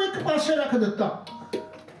गुणा नूं एक पासे रख दिता।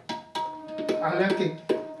 हालांकि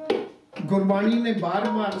गुरबाणी ने बार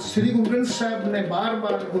बार, श्री गुरु ग्रंथ साहब ने बार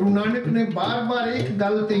बार, गुरु नानक ने बार बार एक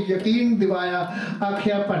गल ते यकीन दिवाया,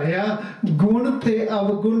 आख्या भलिया गुण ते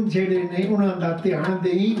अवगुण जेड़े ने उन्हां दा ध्यान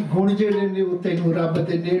देई। गुण जेड़े ने वो तैनूं रब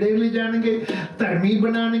दे नेड़े ले जाणगे, धर्मी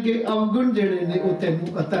बनाणगे, अवगुण जेड़े ने वो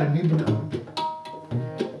तैनूं अधर्मी बनाणगे।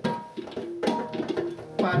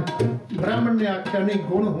 पर ब्राह्मण ने आख्या नहीं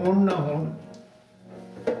गुण होण ना होण,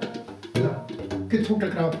 कित्थों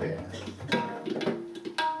टकराव पिया।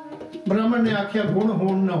 ब्राह्मण ने आख्या गुण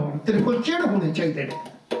होण ना होण, तेरे को चिड़ होने चाहिए,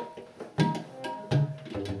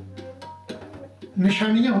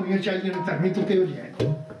 निशानियां होनी चाहिए धर्मी तू क्यों जाए।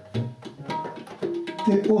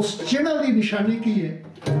 ते उस चिड़ा की निशानी की है?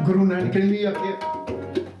 गुरु नानक ने भी आख्या,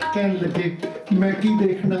 कहने लगे मैं की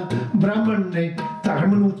देखना। ब्राह्मण ने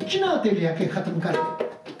धर्म नूं चिन्हां ते लिया के खत्म कर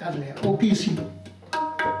लिया। वो की सी?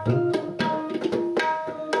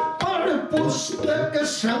 पढ़ पुस्तक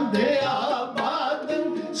संध्या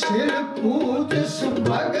सिर पूज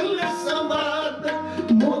सुभगल समाद,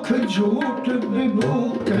 मुख झूठ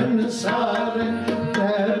विभूषण सार,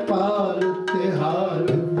 पाल तिहार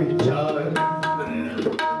विचार।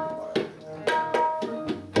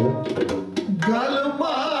 गल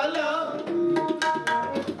माला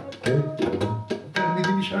करने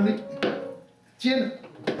की निशानी चिन्ह,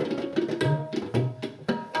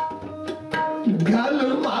 गल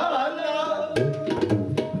माला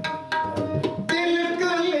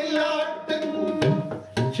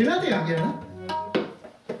चिन्ह ते आ गया ना।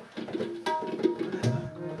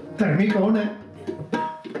 धर्मी कौन है?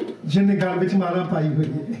 जिन्हें गल विच माला पाई हुई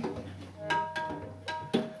है,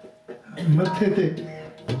 मत्थे ते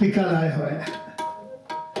टीका लाया हुआ है,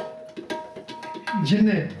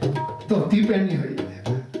 जिन्हें धोती पहनी हुई है,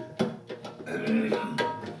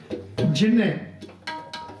 जिन्हें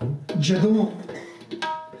जदों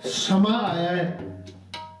समा आया है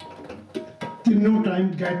तीनों टाइम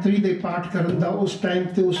गायत्री दे पाठ करन दा, उस टाइम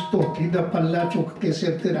ते उस धोती दा पल्ला चुक के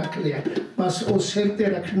सिर ते रख लिया। बस उस सिर ते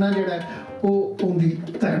रखना जिहड़ा वो उनदी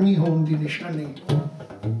धर्मी होने दी निशानी।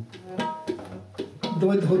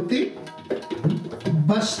 दो धोती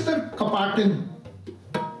वस्त्र कपाटन,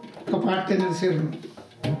 कपाट के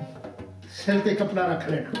सिर ते कपड़ा रख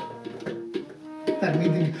लेना धर्मी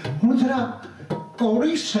दी। हुण जरा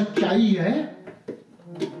कौड़ी सच्चाई है,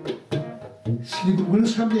 श्री गुरु ग्रंथ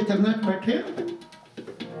साहब के चरणों में बैठे,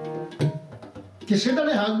 किसी का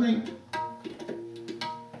लिहाज नहीं,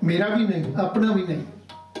 मेरा भी नहीं, अपना भी नहीं।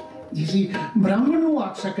 जिसी ब्राह्मण नूं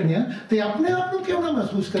आख सकने ते अपने आप नूं क्यों ना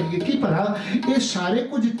महसूस करिए कि भला ये सारे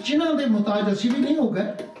कुछ चिन्हां दे मुताज असी भी नहीं हो गए।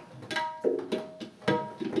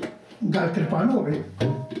 गल कृपान होवे,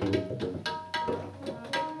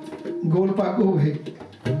 गोल पग होवे,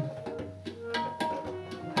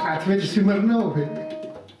 हाथ में सिमरना होवे,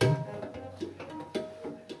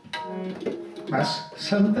 बस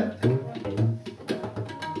संत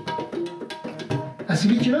असी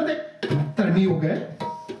भी चिन्हां दे धर्मी हो गए।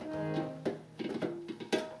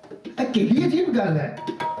 केड़ी अजीब गल है,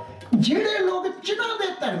 जेड़े लोग चिन्हां दे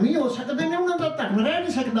धर्मी हो सकते हैं उन्हां दा धर्म रह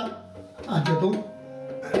नहीं सकता। अज जदों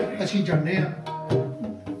असीं जाने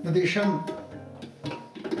विदेशां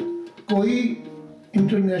कोई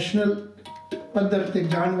इंटरनेशनल पद्धर ते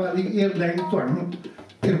जाण वाली एयरलाइन तुहानूं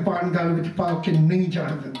किरपान गल विच पा के नहीं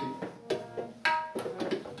जाण दिंदे।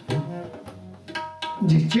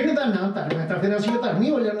 जे चिड़ का नाम धर्म है तो फिर असं धर्मी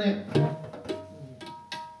हो जाने।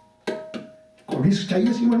 कोई सच्चाई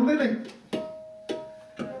असीं मनदे नहीं।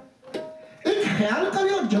 एक ख्याल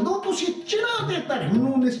करियो, जदों तुसीं चिड़ा दे धर्म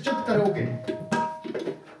नूं निश्चित करोगे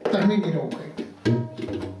धर्मी नहीं रहोगे।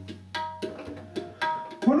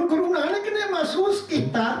 हुण गुरु नानक ने महसूस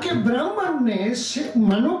किया कि ब्राह्मण ने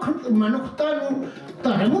मनुखता नूं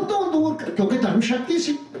धर्म तो दूर, क्योंकि धर्म शक्ति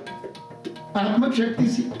सी, आत्मक शक्ति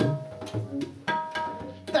सी,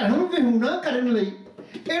 धर्म विहूणा करन लई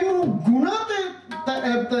इहनूं गुणा ते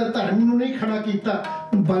धर्म नूं नहीं खड़ा किया,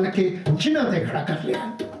 बल्कि चिन्हां ते खड़ा कर लिया।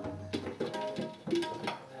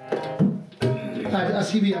 अज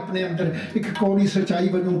असी भी अपने अंदर एक कौड़ी सच्चाई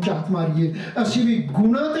वजों झात मारीए, असी भी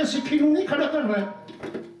गुणा ते सिक्खी नूं नहीं खड़ा कर रहे,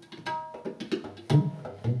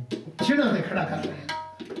 चिन्हां ते खड़ा कर रहे।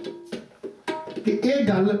 ते ये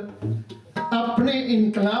गल अपने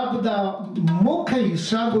इनकलाब का मुख्य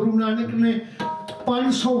हिस्सा गुरु नानक ने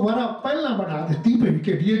 500 वरा पहला बना दी।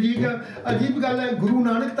 कि अजीब गल है, गुरु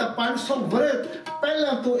नानक तो 500 वरे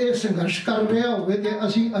पहला तो यह संघर्ष कर रहा होवे ते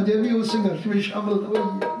असीं अजे भी उस संघर्ष में शामिल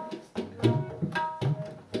होइए।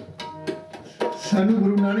 सानू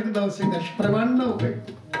गुरु नानक का संघर्ष प्रवान न हो गए।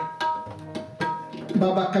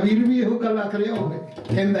 बाबा कबीर भी यहो गल आख रहा होवे,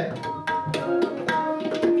 कहंदा है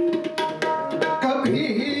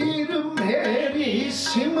कबीर मेरी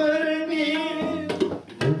सिमरनी।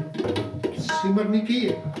 सिमरनी की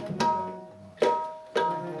है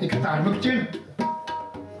एक धार्मिक चिन्ह,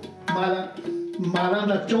 माला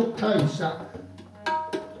का चौथा हिस्सा।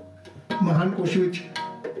 महान कोश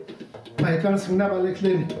भाईकान सिंघा वाले लिखते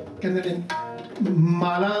हैं, कहते हैं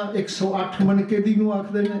माला 108 मनके दी नूं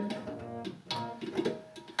आखदे ने,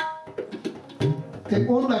 ते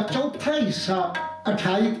उहदा चौथा हिस्सा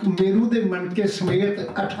 28 मेरू दे मनके समेत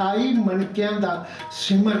 28 मनकियां दा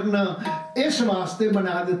सिमरना इस वास्ते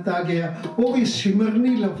बना दिता गया। वो भी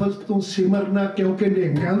सिमरनी लफज तो सिमरना, क्योंकि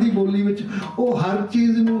निहंगां दी बोली विच वो हर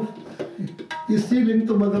चीज़ नूं इसी लिंग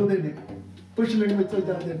तो बदलते हैं, पुछलिंग में चल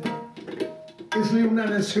जाते हैं, इसलिए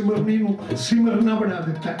उन्होंने सिमरनी नूं सिमरना बना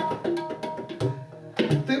दिता।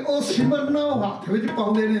 ते ओ सिमरना हाथ में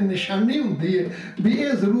पाउंदे ने, निशानी हुंदी है भी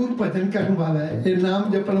ये जरूर भजन करने वाला है, ये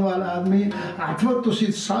नाम जपन वाला आदमी। हाथ में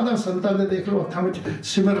तुसीं साधा संतां दे देख लो, हत्थां विच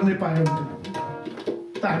सिमरने पाए होंदे,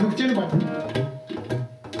 धार्मिक चिन्ह बन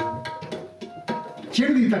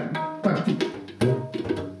चिड़दी धर्म भगती।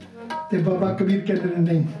 ते बाबा कबीर कहते हैं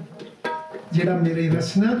नहीं, जिहड़ा मेरे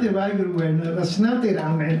रसना ते वाहिगुरू है ना, रसना ते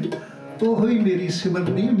राम है, वो ही मेरी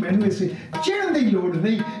सिमरनी। मैनू इसे चिड़न की लोड़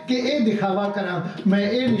नहीं कि ये दिखावा करा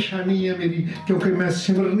मैं, ये निशानी है मेरी, क्योंकि मैं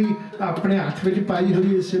सिमरनी अपने हाथ में पाई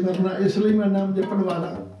हुई है सिमरना, इसलिए मैं नाम जपन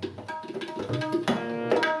वाला।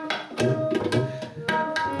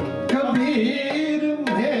 कबीर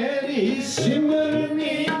मेरी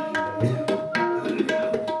सिमरनी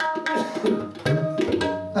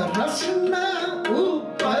रसना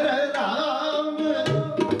ऊपर राम।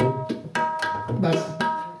 बस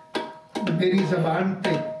मेरी जबान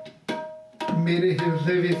पे, मेरे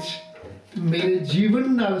हृदय विच, मेरे जीवन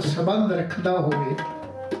नाल संबंध रखदा होवे,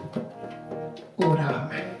 वो राम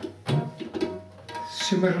है।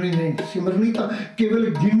 सिमरनी नहीं, सिमरनी तो केवल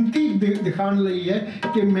गिनती दिखाने लई है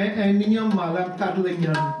कि मैं ऐनियां माला कर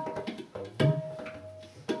लईयां।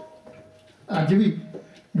 अज भी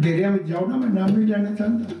डेरियां में जाओ ना, मैं नाम नहीं लेना चाहता,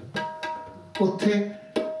 उत्थे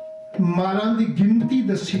मालां दी गिनती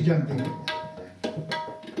दसी जाती है।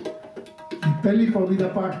 पहली पौड़ी का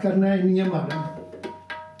पाठ करना है इन्नियां माला,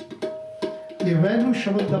 ये वैगुरू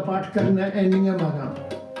शब्द का पाठ करना है इन्नियां माला।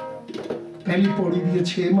 पहली पौड़ी दी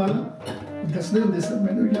 6 माला दसदे हुंदे सन,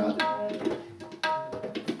 मैनूं याद।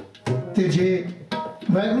 ते जे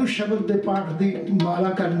वैगुरू शब्द के पाठ की माला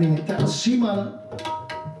करनी है तो 80 माला।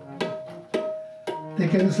 ते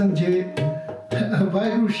कहते सन जे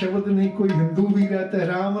वाहिगुरू शब्द नहीं कोई हिंदू भी है तो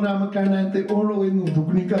राम राम कहना है, तो वो इनू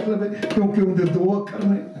दुगनी कर लवे, क्योंकि उनके 2 अखर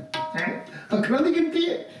ने, अखरां दी गिनती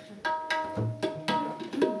है।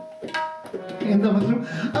 इहदा मतलब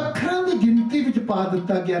अखरां दी गिनती विच पा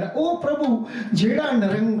दिता गया। ओ प्रभु जेड़ा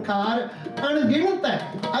निरंकार अणगिणत है,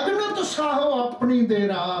 अगणत साहो अपनी दे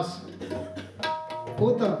रास, वो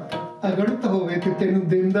तो अगणत होवे ते तेनू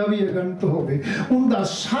देंदा भी अगणत होवे, उनका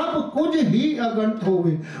सब कुछ ही अगणत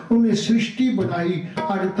होवे। उन्हें सृष्टि बनाई,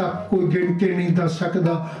 अज तक कोई गिन के नहीं दस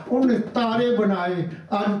सकता। उन्हें तारे बनाए,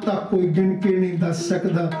 अज तक कोई गिन के नहीं दस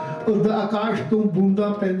सकता। आकाश तो बूंदा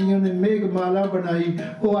पैंदियां ने, मेघमाला बनाई,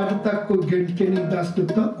 वो अज तक कोई गिन के नहीं दस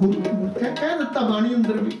दिता। कह दिता बाणी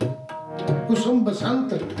अंदर भी, कुसुम बसंत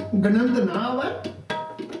गणंत ना आवे।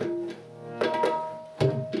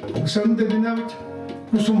 बसंत के दिनों में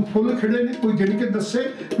कुसुम फुल खिड़े ने, कोई गिन के दसे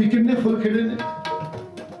भी कितने फुल खिड़े ने।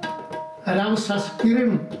 रव सस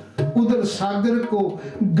किरण उधर सागर को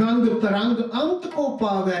गंग तरंग अंत को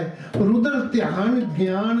पावे, रुद्र ध्यान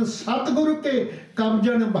ज्ञान सतगुरु के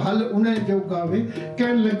कब्जन भल उन्हें जो गावे।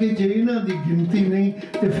 कहन लगे जे इन्हां दी गिनती नहीं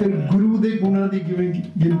ते फिर गुरु दे गुणां दी किवें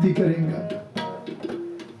गिनती करेगा।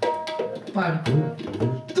 पर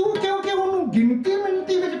तू क्योंकि उन्होंने गिनती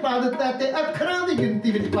मिनती विच पा दिता है ते अखरां दी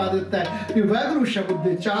गिनती विच पा दिता है कि वाहिगुरू शब्द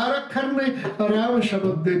दे 4 अखर ने, राम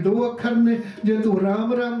शब्द दे 2 अखर ने। जे तू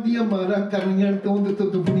राम राम दियां मारां करनियां तो उहदे तो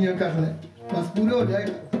दुगनियां कर ले, बस पूरा हो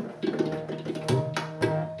जाएगा।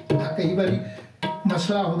 कई बारी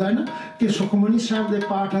मसला होता है ना कि सुखमनी साहब के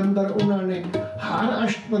पाठ अंदर उन्होंने हर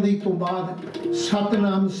अष्टपदी तो बाद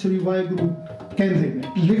सतनाम श्री वाहिगुरू कहते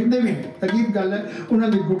हैं, लिखते भी हैं। अजीब गल है,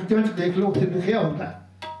 उन्होंने गुटकियां देख लो उत्थे लिखिया होता है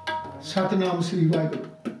सतनाम श्री वाहिगुरू।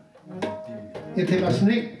 इत्थे बस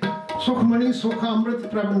नहीं, सुखमनी सुख अमृत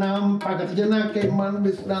प्रभ नाम भगत जना के मन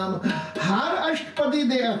बिसराम, हर अष्टपदी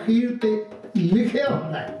दे अखीर ते लिखिया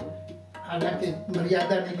होता है। हालांकि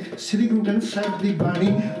मर्यादा नहीं, श्री गुरु ग्रंथ साहिब की बाणी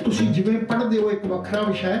तुसी जिवें पढ़दे हो एक वखरा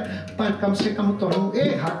विषय, पर कम से कम तुहानूं ये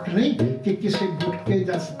हक नहीं कि किसी गुटके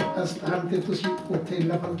या स्थान ते तुसी उत्थे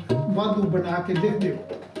लफज वाधू बना के लिख दो।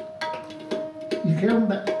 लिखिया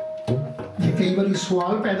हुंदा जे कई बार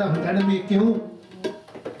सवाल पैदा होता है भी क्यों,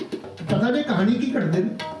 पता नहीं कहानी की घटदे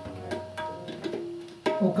ने।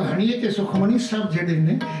 वो कहानी है कि सुखमनी साहब जिहड़े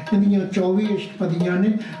ने इन्दियां 24 अष्टपदियां ने।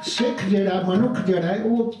 सिख जिहड़ा मनुख जिहड़ा है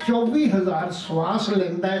वो 24,000 श्वास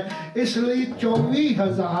लैंदा है, इसलिए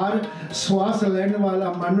 24,000 श्वास लैण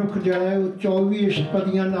वाला मनुख जिहड़ा है वो 24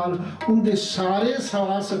 अष्टपदियां नाल उनके सारे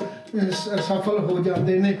श्वास सफल हो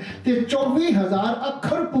जाते हैं। तो 24,000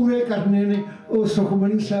 अखर पूरे करने ने, वो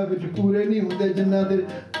सुखमनी साहब विच पूरे नहीं होंदे जिन्हां दे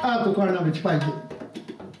आ दुकानां विच पाइए।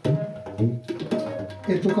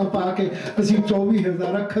 ये तुका पा के असी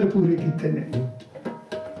 24,000 अखर पूरे किए ने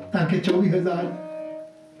ताकि 24,000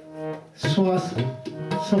 श्वास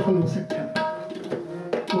सफल हो सकते।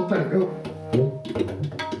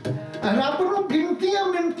 रब नूं गिनतियां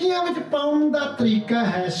मिनतियां विच पाउण दा तरीका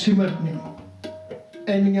है सिमरनी।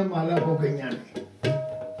 इन्नियां माला हो गई ने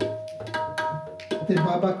ते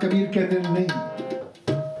बाबा कबीर कहते नहीं,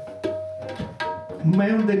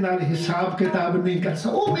 मैं उनके नाल हिसाब किताब नहीं कर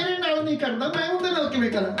सकता, वो मेरे नाल नहीं करता, मैं उनके नाल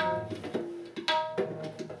किवें करा।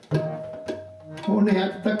 उन्हें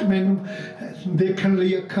अज तक मैनू देखण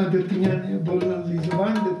लई अखां दित्तियां ने, बोलण लई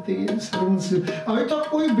ज़ुबान दित्ती है, सुनण से अजे तक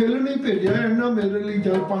कोई बिल नहीं भेजिया, इन्ना मेरे लिए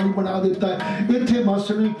जल पानी बना दिता है। इत्थे बस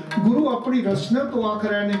नहीं, गुरु अपनी रसना तो आख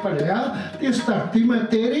रहे ने भलिया, इस धरती में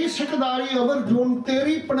तेरी सिकदारी अवर जोन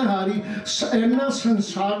तेरी पनहारी, इन्ना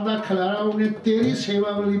संसार का खिलारा उन्हें तेरी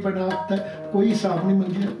सेवा वाली बना दिता है, कोई हिसाब नहीं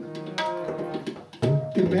मंगिया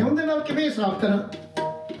ते मैं उहदे नाल किवें हिसाब करां।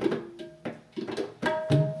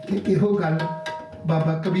 ते इहो गल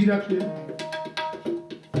बाबा कबीर आखे,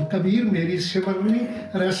 कबीर मेरी सिमरनी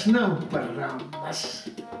रसना ऊपर राम। बस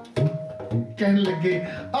कहन लगे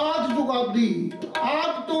आद जुगादी,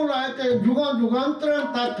 आद तो लैके जुगां जुगांतरां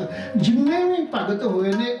तक जिन्ने भी भगत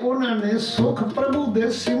होए ने उन्होंने सुख प्रभु दे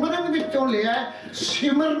सिमरन विचों लिया,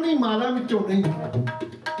 सिमरनी माला विचों नहीं।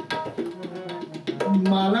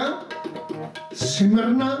 माला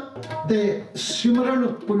सिमरना ते सिमरन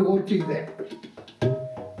पुलहो चीज है।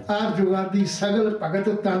 आद जुगादी सगल भगत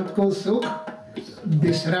तन को सुख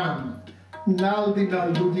बिसराम, नाल दी नाल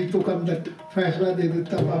दूजी तुक अंदर फैसला दे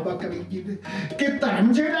दिता बाबा कबीर जी ने कि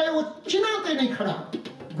धर्म जिहड़ा है वो चिन्हां ते नहीं खड़ा।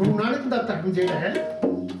 गुरु नानक दा धर्म जिहड़ा है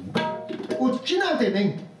वो चिन्हां ते नहीं,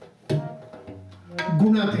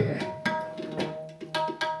 गुणां ते है।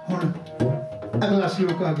 हुण अगला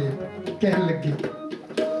श्लोक आ गया, कहन लगे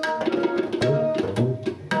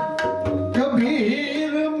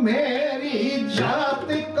कबीर मेरी जात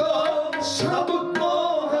को सबको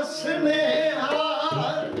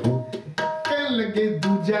हसनेहार। कहन लगे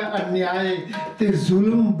दूजा अन्याय ते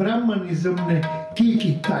जुल्म ब्राह्मणिज्म ने की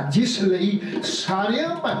कीता, जिस लई सारे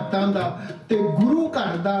भगतां दा ते गुरु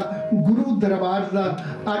घर दा, गुरु दरबार दा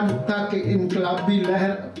अज तक इनकलाबी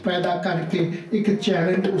लहर पैदा करके एक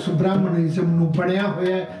चैलेंज उस ब्राह्मणिज्म नू बनया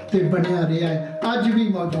होया ते बनया रहा है, अज भी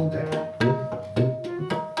मौजूद है।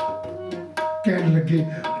 कहन लगे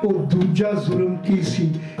वो दूजा जुल्म की सी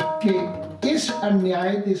कि इस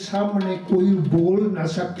अन्याय के सामने कोई बोल ना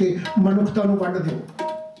सके, मनुखता नू वंड दो,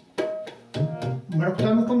 मनुखता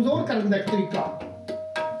नू कमजोर करने का एक तरीका।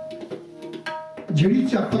 जिहड़ी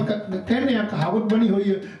आप कहने कहावत बनी हुई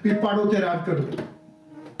है भी पाड़ो ते राज करो,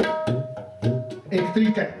 एक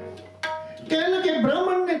तरीका है। कह लगे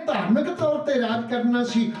ब्राह्मण ने धार्मिक तौर पर राज करना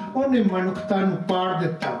सी, उन्हें मनुखता नू पाड़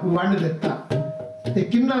दिता, वंड दिता। ते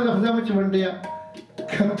किन्ना लफ्ज़ां विच वंडिया,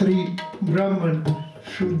 खत्री ब्राह्मण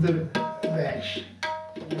शूद्र वैश्य,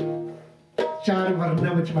 4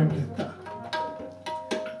 वर्णां विच वंड दिता।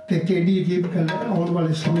 ਤੇ ਕਿਹੜੀ ਅਜੀਬ ਗੱਲ ਹੈ, ਆਉਣ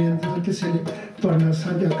ਵਾਲੇ ਸਮੇਂ ਅੰਦਰ ਕਿਸੇ ਨੇ ਤੁਹਾਡੇ ਨਾਲ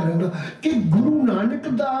ਸਾਂਝਾ ਕਰਾਂਗਾ ਕਿ ਗੁਰੂ ਨਾਨਕ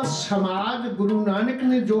ਦਾ ਸਮਾਜ, ਗੁਰੂ ਨਾਨਕ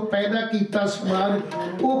ਨੇ ਜੋ ਪੈਦਾ ਕੀਤਾ ਸਮਾਜ,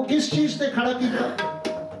 ਉਹ ਕਿਸ ਚੀਜ਼ ਤੇ ਖੜਾ ਕੀਤਾ,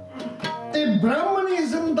 ਤੇ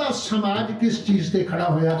ਬ੍ਰਾਹਮਣਿਜ਼ਮ ਦਾ ਸਮਾਜ ਕਿਸ ਚੀਜ਼ ਤੇ ਖੜਾ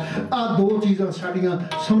ਹੋਇਆ। ਆਹ ਦੋ ਚੀਜ਼ਾਂ ਸਾਡੀਆਂ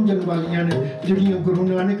ਸਮਝਣ ਵਾਲੀਆਂ ਨੇ, ਜਿਹੜੀਆਂ ਗੁਰੂ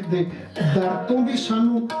ਨਾਨਕ ਦੇ ਦਰ ਤੋਂ ਵੀ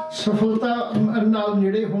ਸਾਨੂੰ ਸਫਲਤਾ ਨਾਲ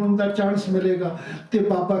ਨੇੜੇ ਹੋਣ ਦਾ ਚਾਂਸ ਮਿਲੇਗਾ, ਤੇ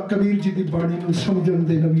ਬਾਬਾ ਕਬੀਰ ਜੀ ਦੀ ਬਾਣੀ ਨੂੰ ਸਮਝਣ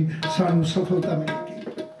ਦੇ ਨਾਲ ਵੀ ਸਾਨੂੰ ਸਫਲਤਾ ਮਿਲੇਗੀ।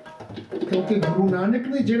 ਕਿਉਂਕਿ ਗੁਰੂ ਨਾਨਕ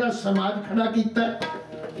ਨੇ ਜਿਹੜਾ ਸਮਾਜ ਖੜਾ ਕੀਤਾ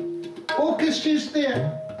ਉਹ ਕਿਸ ਚੀਜ਼ ਤੇ ਹੈ,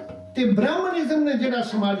 ਤੇ ਬ੍ਰਾਹਮਣਿਜ਼ਮ ਨੇ ਜਿਹੜਾ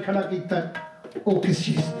ਸਮਾਜ ਖੜਾ ਕੀਤਾ ਉਹ ਕਿਸ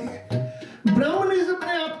ਚੀਜ਼ ਤੇ ਹੈ। ਬ੍ਰਾਹਮਣਿਜ਼ਮ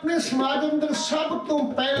ਨੇ ਆਪਣੇ ਸਮਾਜ ਅੰਦਰ ਸਭ ਤੋਂ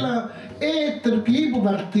ਪਹਿਲਾਂ ਇਹ ਤਰਕੀਬ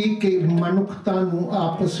ਵਰਤੀ ਕਿ ਮਨੁੱਖਤਾ ਨੂੰ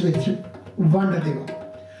ਆਪਸ ਵਿੱਚ ਵੰਡ ਦਿਓ।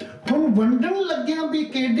 ਹੁਣ ਵੰਡਣ ਲੱਗਿਆਂ ਵੀ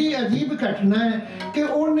ਕਿਹੜੀ ਅਜੀਬ ਘਟਨਾ ਹੈ ਕਿ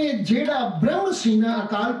ਉਹਨੇ ਜਿਹੜਾ ਬ੍ਰਹਮ ਸੀ ਨਾ,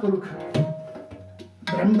 ਅਕਾਲ ਪੁਰਖ,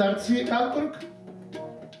 ਬ੍ਰਹਮ ਦਾ ਅਰਥ ਸੀ ਅਕਾਲ ਪੁਰਖ,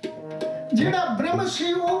 ਜਿਹੜਾ ਬ੍ਰਹਮ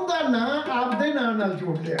ਸੀ ਉਹਦਾ ਨਾਂ ਆਪਦੇ ਨਾਂ ਨਾਲ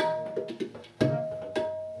ਜੋੜ ਲਿਆ,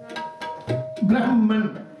 ਬ੍ਰਹਮਨ।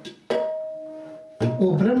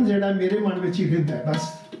 ਉਹ ਬ੍ਰਹਮ ਜਿਹੜਾ ਮੇਰੇ ਮਨ ਵਿੱਚ ਹੀ ਰਹਿੰਦਾ ਹੈ, ਬਸ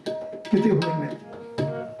ਕਿਤੇ ਹੋਰ ਨਹੀਂ।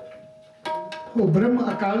 ਉਹ ਬ੍ਰਹਮ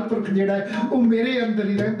ਅਕਾਲ ਪੁਰਖ ਜਿਹੜਾ ਹੈ ਉਹ ਮੇਰੇ ਅੰਦਰ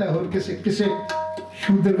ਹੀ ਰਹਿੰਦਾ, ਹੋਰ ਕਿਸੇ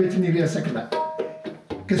ਸ਼ੂਦਰ ਵਿੱਚ ਨਹੀਂ ਰਹਿ ਸਕਦਾ।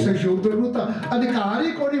 ਕਿਸੇ ਸ਼ੂਦਰ ਨੂੰ ਤਾਂ ਅਧਿਕਾਰ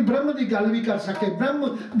ਹੀ ਕੋਈ ਬ੍ਰਹਮ ਦੀ ਗੱਲ ਵੀ ਕਰ ਸਕੇ,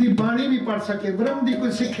 ਬ੍ਰਹਮ ਦੀ ਬਾਣੀ ਵੀ ਪੜ੍ਹ ਸਕੇ, ਬ੍ਰਹਮ ਦੀ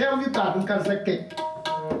ਕੋਈ ਸਿੱਖਿਆ ਵੀ ਧਾਰਨ ਕਰ ਸਕੇ।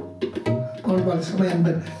 ਆਉਣ ਵਾਲੇ ਸਮੇਂ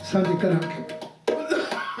ਅੰਦਰ ਸਾਂਝੀ ਕਰਾਂਗੇ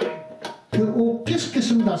ਫਿਰ ਉਹ ਕਿਸ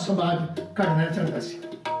ਕਿਸਮ ਦਾ ਸਮਾਜ ਕਰਨਾ ਚਾਹੁੰਦਾ ਸੀ।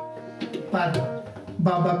 ਪਰ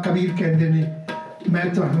ਬਾਬਾ ਕਬੀਰ ਕਹਿੰਦੇ ਨੇ, ਮੈਂ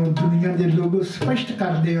ਤੁਹਾਨੂੰ ਦੁਨੀਆ ਦੇ ਲੋਕ ਸਪਸ਼ਟ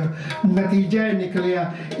ਕਰਦੇ ਹਾਂ, ਨਤੀਜਾ ਇਹ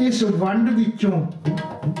ਨਿਕਲਿਆ ਇਸ ਵੰਡ ਵਿੱਚੋਂ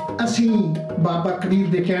ਅਸੀਂ, ਬਾਬਾ ਕਬੀਰ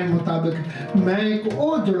ਦੇ ਕਹਿਣ ਮੁਤਾਬਕ, ਮੈਂ ਇੱਕ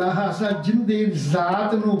ਉਹ ਜੁਲਾਹਾ ਸਾਂ ਜਿੰਦੇ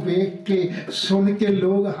ਜ਼ਾਤ ਨੂੰ ਵੇਖ ਕੇ ਸੁਣ ਕੇ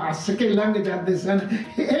ਲੋਕ ਹੱਸ ਕੇ ਲੰਘ ਜਾਂਦੇ ਸਨ।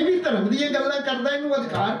 ਇਹ ਵੀ ਧਰਮ ਦੀਆਂ ਗੱਲਾਂ ਕਰਦਾ, ਇਹਨੂੰ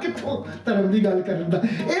ਅਧਿਕਾਰ ਕਿੱਥੋਂ ਧਰਮ ਦੀ ਗੱਲ ਕਰਨ ਦਾ?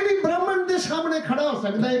 ਇਹ ਵੀ ਬ੍ਰਾਹਮਣ ਦੇ ਸਾਹਮਣੇ ਖੜਾ ਹੋ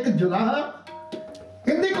ਸਕਦਾ, ਇੱਕ ਜੁਲਾਹਾ,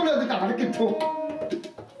 ਇਹਦੇ ਕੋਲ ਅਧਿਕਾਰ ਕਿੱਥੋਂ?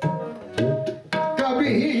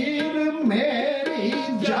 कबीर मेरी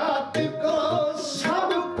जात को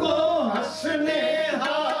सबको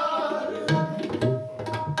हसनेहार,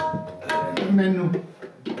 मैनू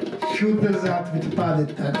शूद्र जात विच पा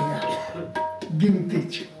दिता गया गिनती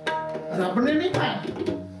च, रब ने नहीं पाया।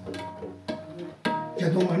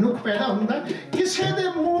 जदों मनुख पैदा हुंदा किसी दे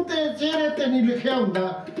मुंह ते चेहरे ते नहीं लिखिया हुंदा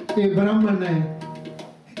ये ब्राह्मण है,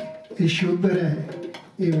 ये शूद्र है,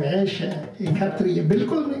 ये वैश्य है, ये खत्री है,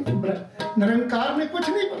 बिल्कुल नहीं। निरंकार ने कुछ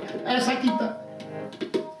नहीं ऐसा किया,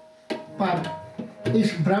 पर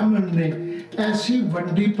इस ब्राह्मण ने ऐसी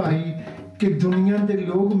वंडी पाई कि दुनिया के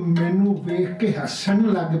लोग मैनू वेख के हसन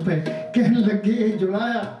लग पे, कहन लगे ये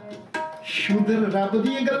जुलाया शूद्र रब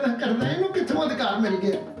दी गल्लां करदा, इहनूं कित्थों अधिकार मिल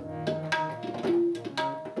गया?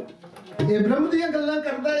 ये ब्रह्म दी गल्लां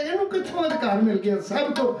करदा, इहनूं कित्थों अधिकार मिल गया?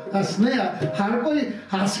 सब तो हसने, हर कोई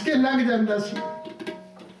हस के लग जांदा सी।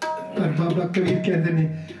 पर बाबा कबीर कहते ने,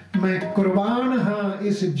 मैं कुर्बान हाँ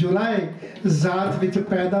इस जुलाए जात विच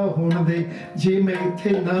पैदा होने दे, जे मैं इत्थे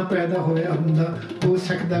ना पैदा होया हुंदा हो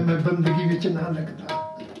सकदा मैं बंदगी विच ना लगदा,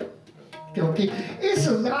 क्योंकि इस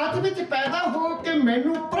जात विच पैदा हो के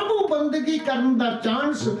मैनू प्रभु बंदगी करन दा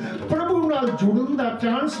चांस, प्रभु नाल जुड़न दा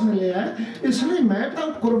चांस मिलिया, इसलिए मैं तो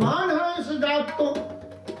कुर्बान हाँ इस जात तो,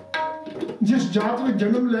 जिस जात में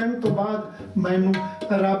जन्म लैन तो बाद मैनू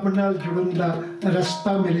रब नाल जुड़न दा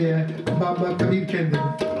रस्ता मिलिया है। बाबा कबीर कहंदे,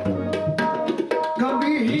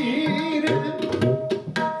 कबीर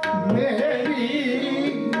मेरी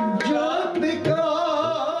जात का,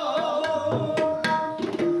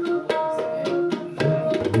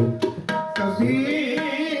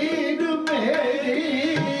 कबीर मेरी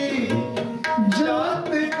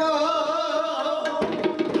जात का,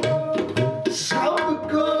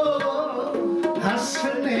 सबको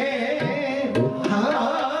हंसने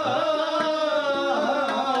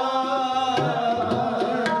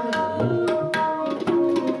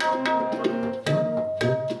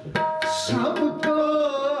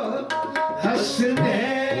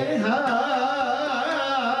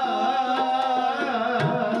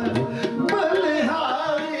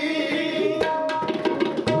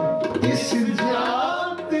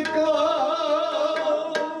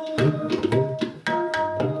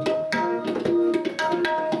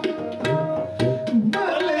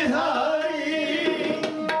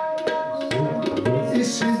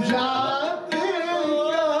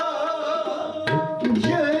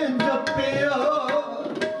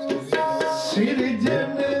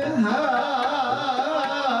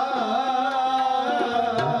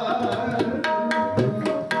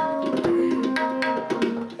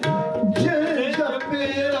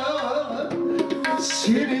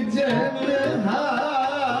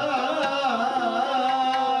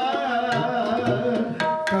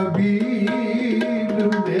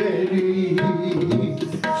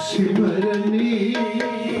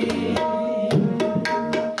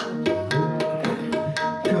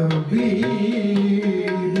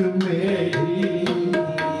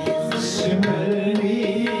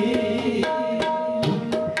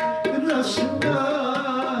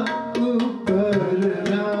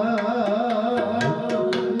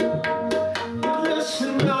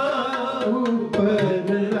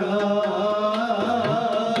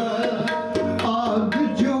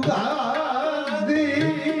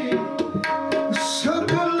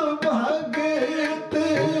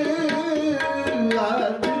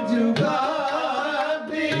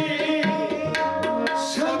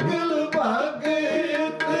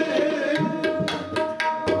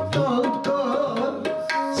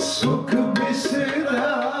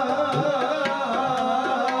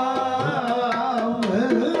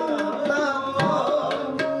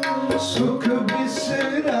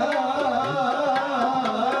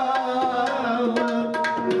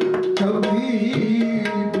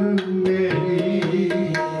ਮੇਰੀ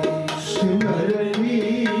ਸਿਮਰਨੀ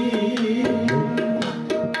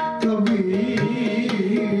ਕਬੀਰ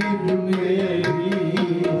ਮੇਰੀ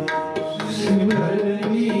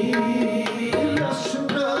ਸਿਮਰਨੀ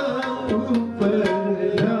ਰਸਨਾ ਉਪਰ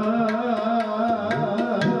ਰਾਮ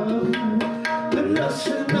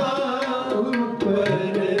ਰਸਨਾ ਉਪਰ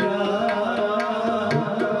ਰਾਮ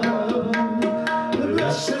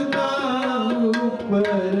ਰਸਨਾ ਉਪਰ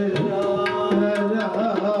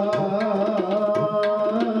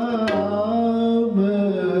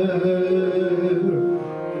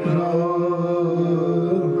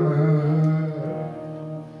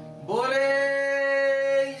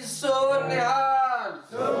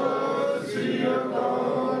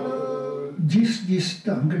जिस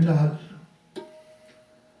ढंग नाल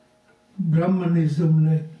ब्राह्मणिज्म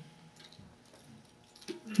ने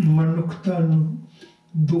मनुखता नूं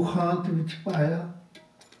दुखांत विच पाया,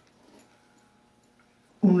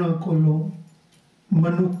 उन्हां कोलों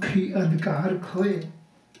मनुखी अधिकार खोए,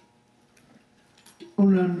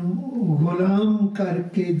 उन्हां नूं गुलाम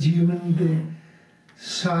करके जीवन दे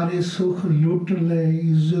सारे सुख लुट ले,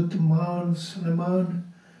 इज्जत मान सन्मान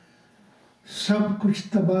सब कुछ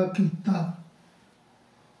तबाह किया।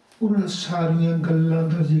 उन्हां सारियां गल्लां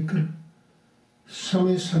दा जिक्र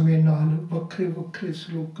समय समय नाल वक्रे वक्रे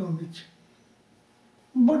सलोकां विच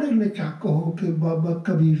बड़े लचाक हो के बाबा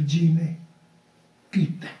कबीर जी ने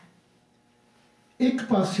कीता। एक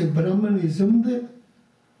पासे ब्राह्मणिज्म दे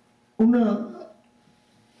उन्हां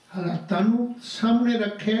हालातां नूं सामने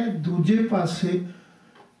रखिया, दूजे पासे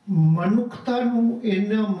मनुखता नूं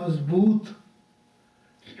इन्ना मजबूत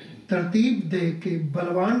तरतीब दे के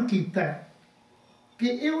बलवान कीता है कि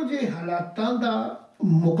इहो जे हालातां दा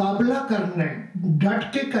मुकाबला करना है, डट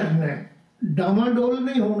के करना है, डामाडोल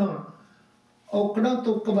नहीं होना, औकड़ा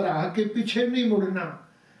तो घबरा के पीछे नहीं मुड़ना,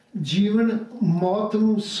 जीवन मौत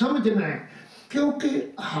नूं समझना है। क्योंकि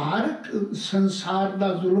हर संसार दा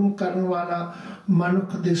जुल्म करने वाला मनुख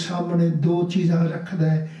दे सामने दो चीज़ां रखदा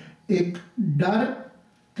है, एक डर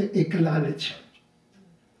ते एक लालच,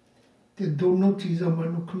 ते दोनों चीज़ां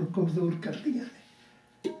मनुख नूं कमज़ोर करदियां ने।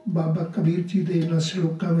 बाबा कबीर जी दे इन्हां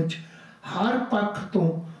श्लोकां विच हर पक्ष तो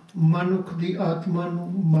मनुख दी आत्मा नूं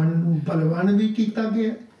मन नूं बलवान भी कीता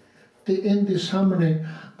गया ते इहदे सामने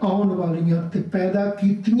आउण वालियां ते पैदा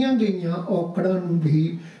कीतियां गईयां औकड़ां नूं भी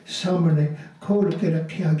सामने खोल के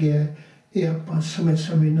रखिया गया है। ये आपां समय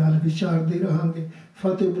समय नाल विचारदे रहांगे।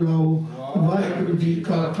 फतेह बुलाओ। वाहिगुरू जी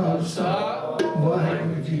का खालसा,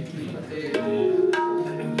 वाहिगुरू जी की फतेह।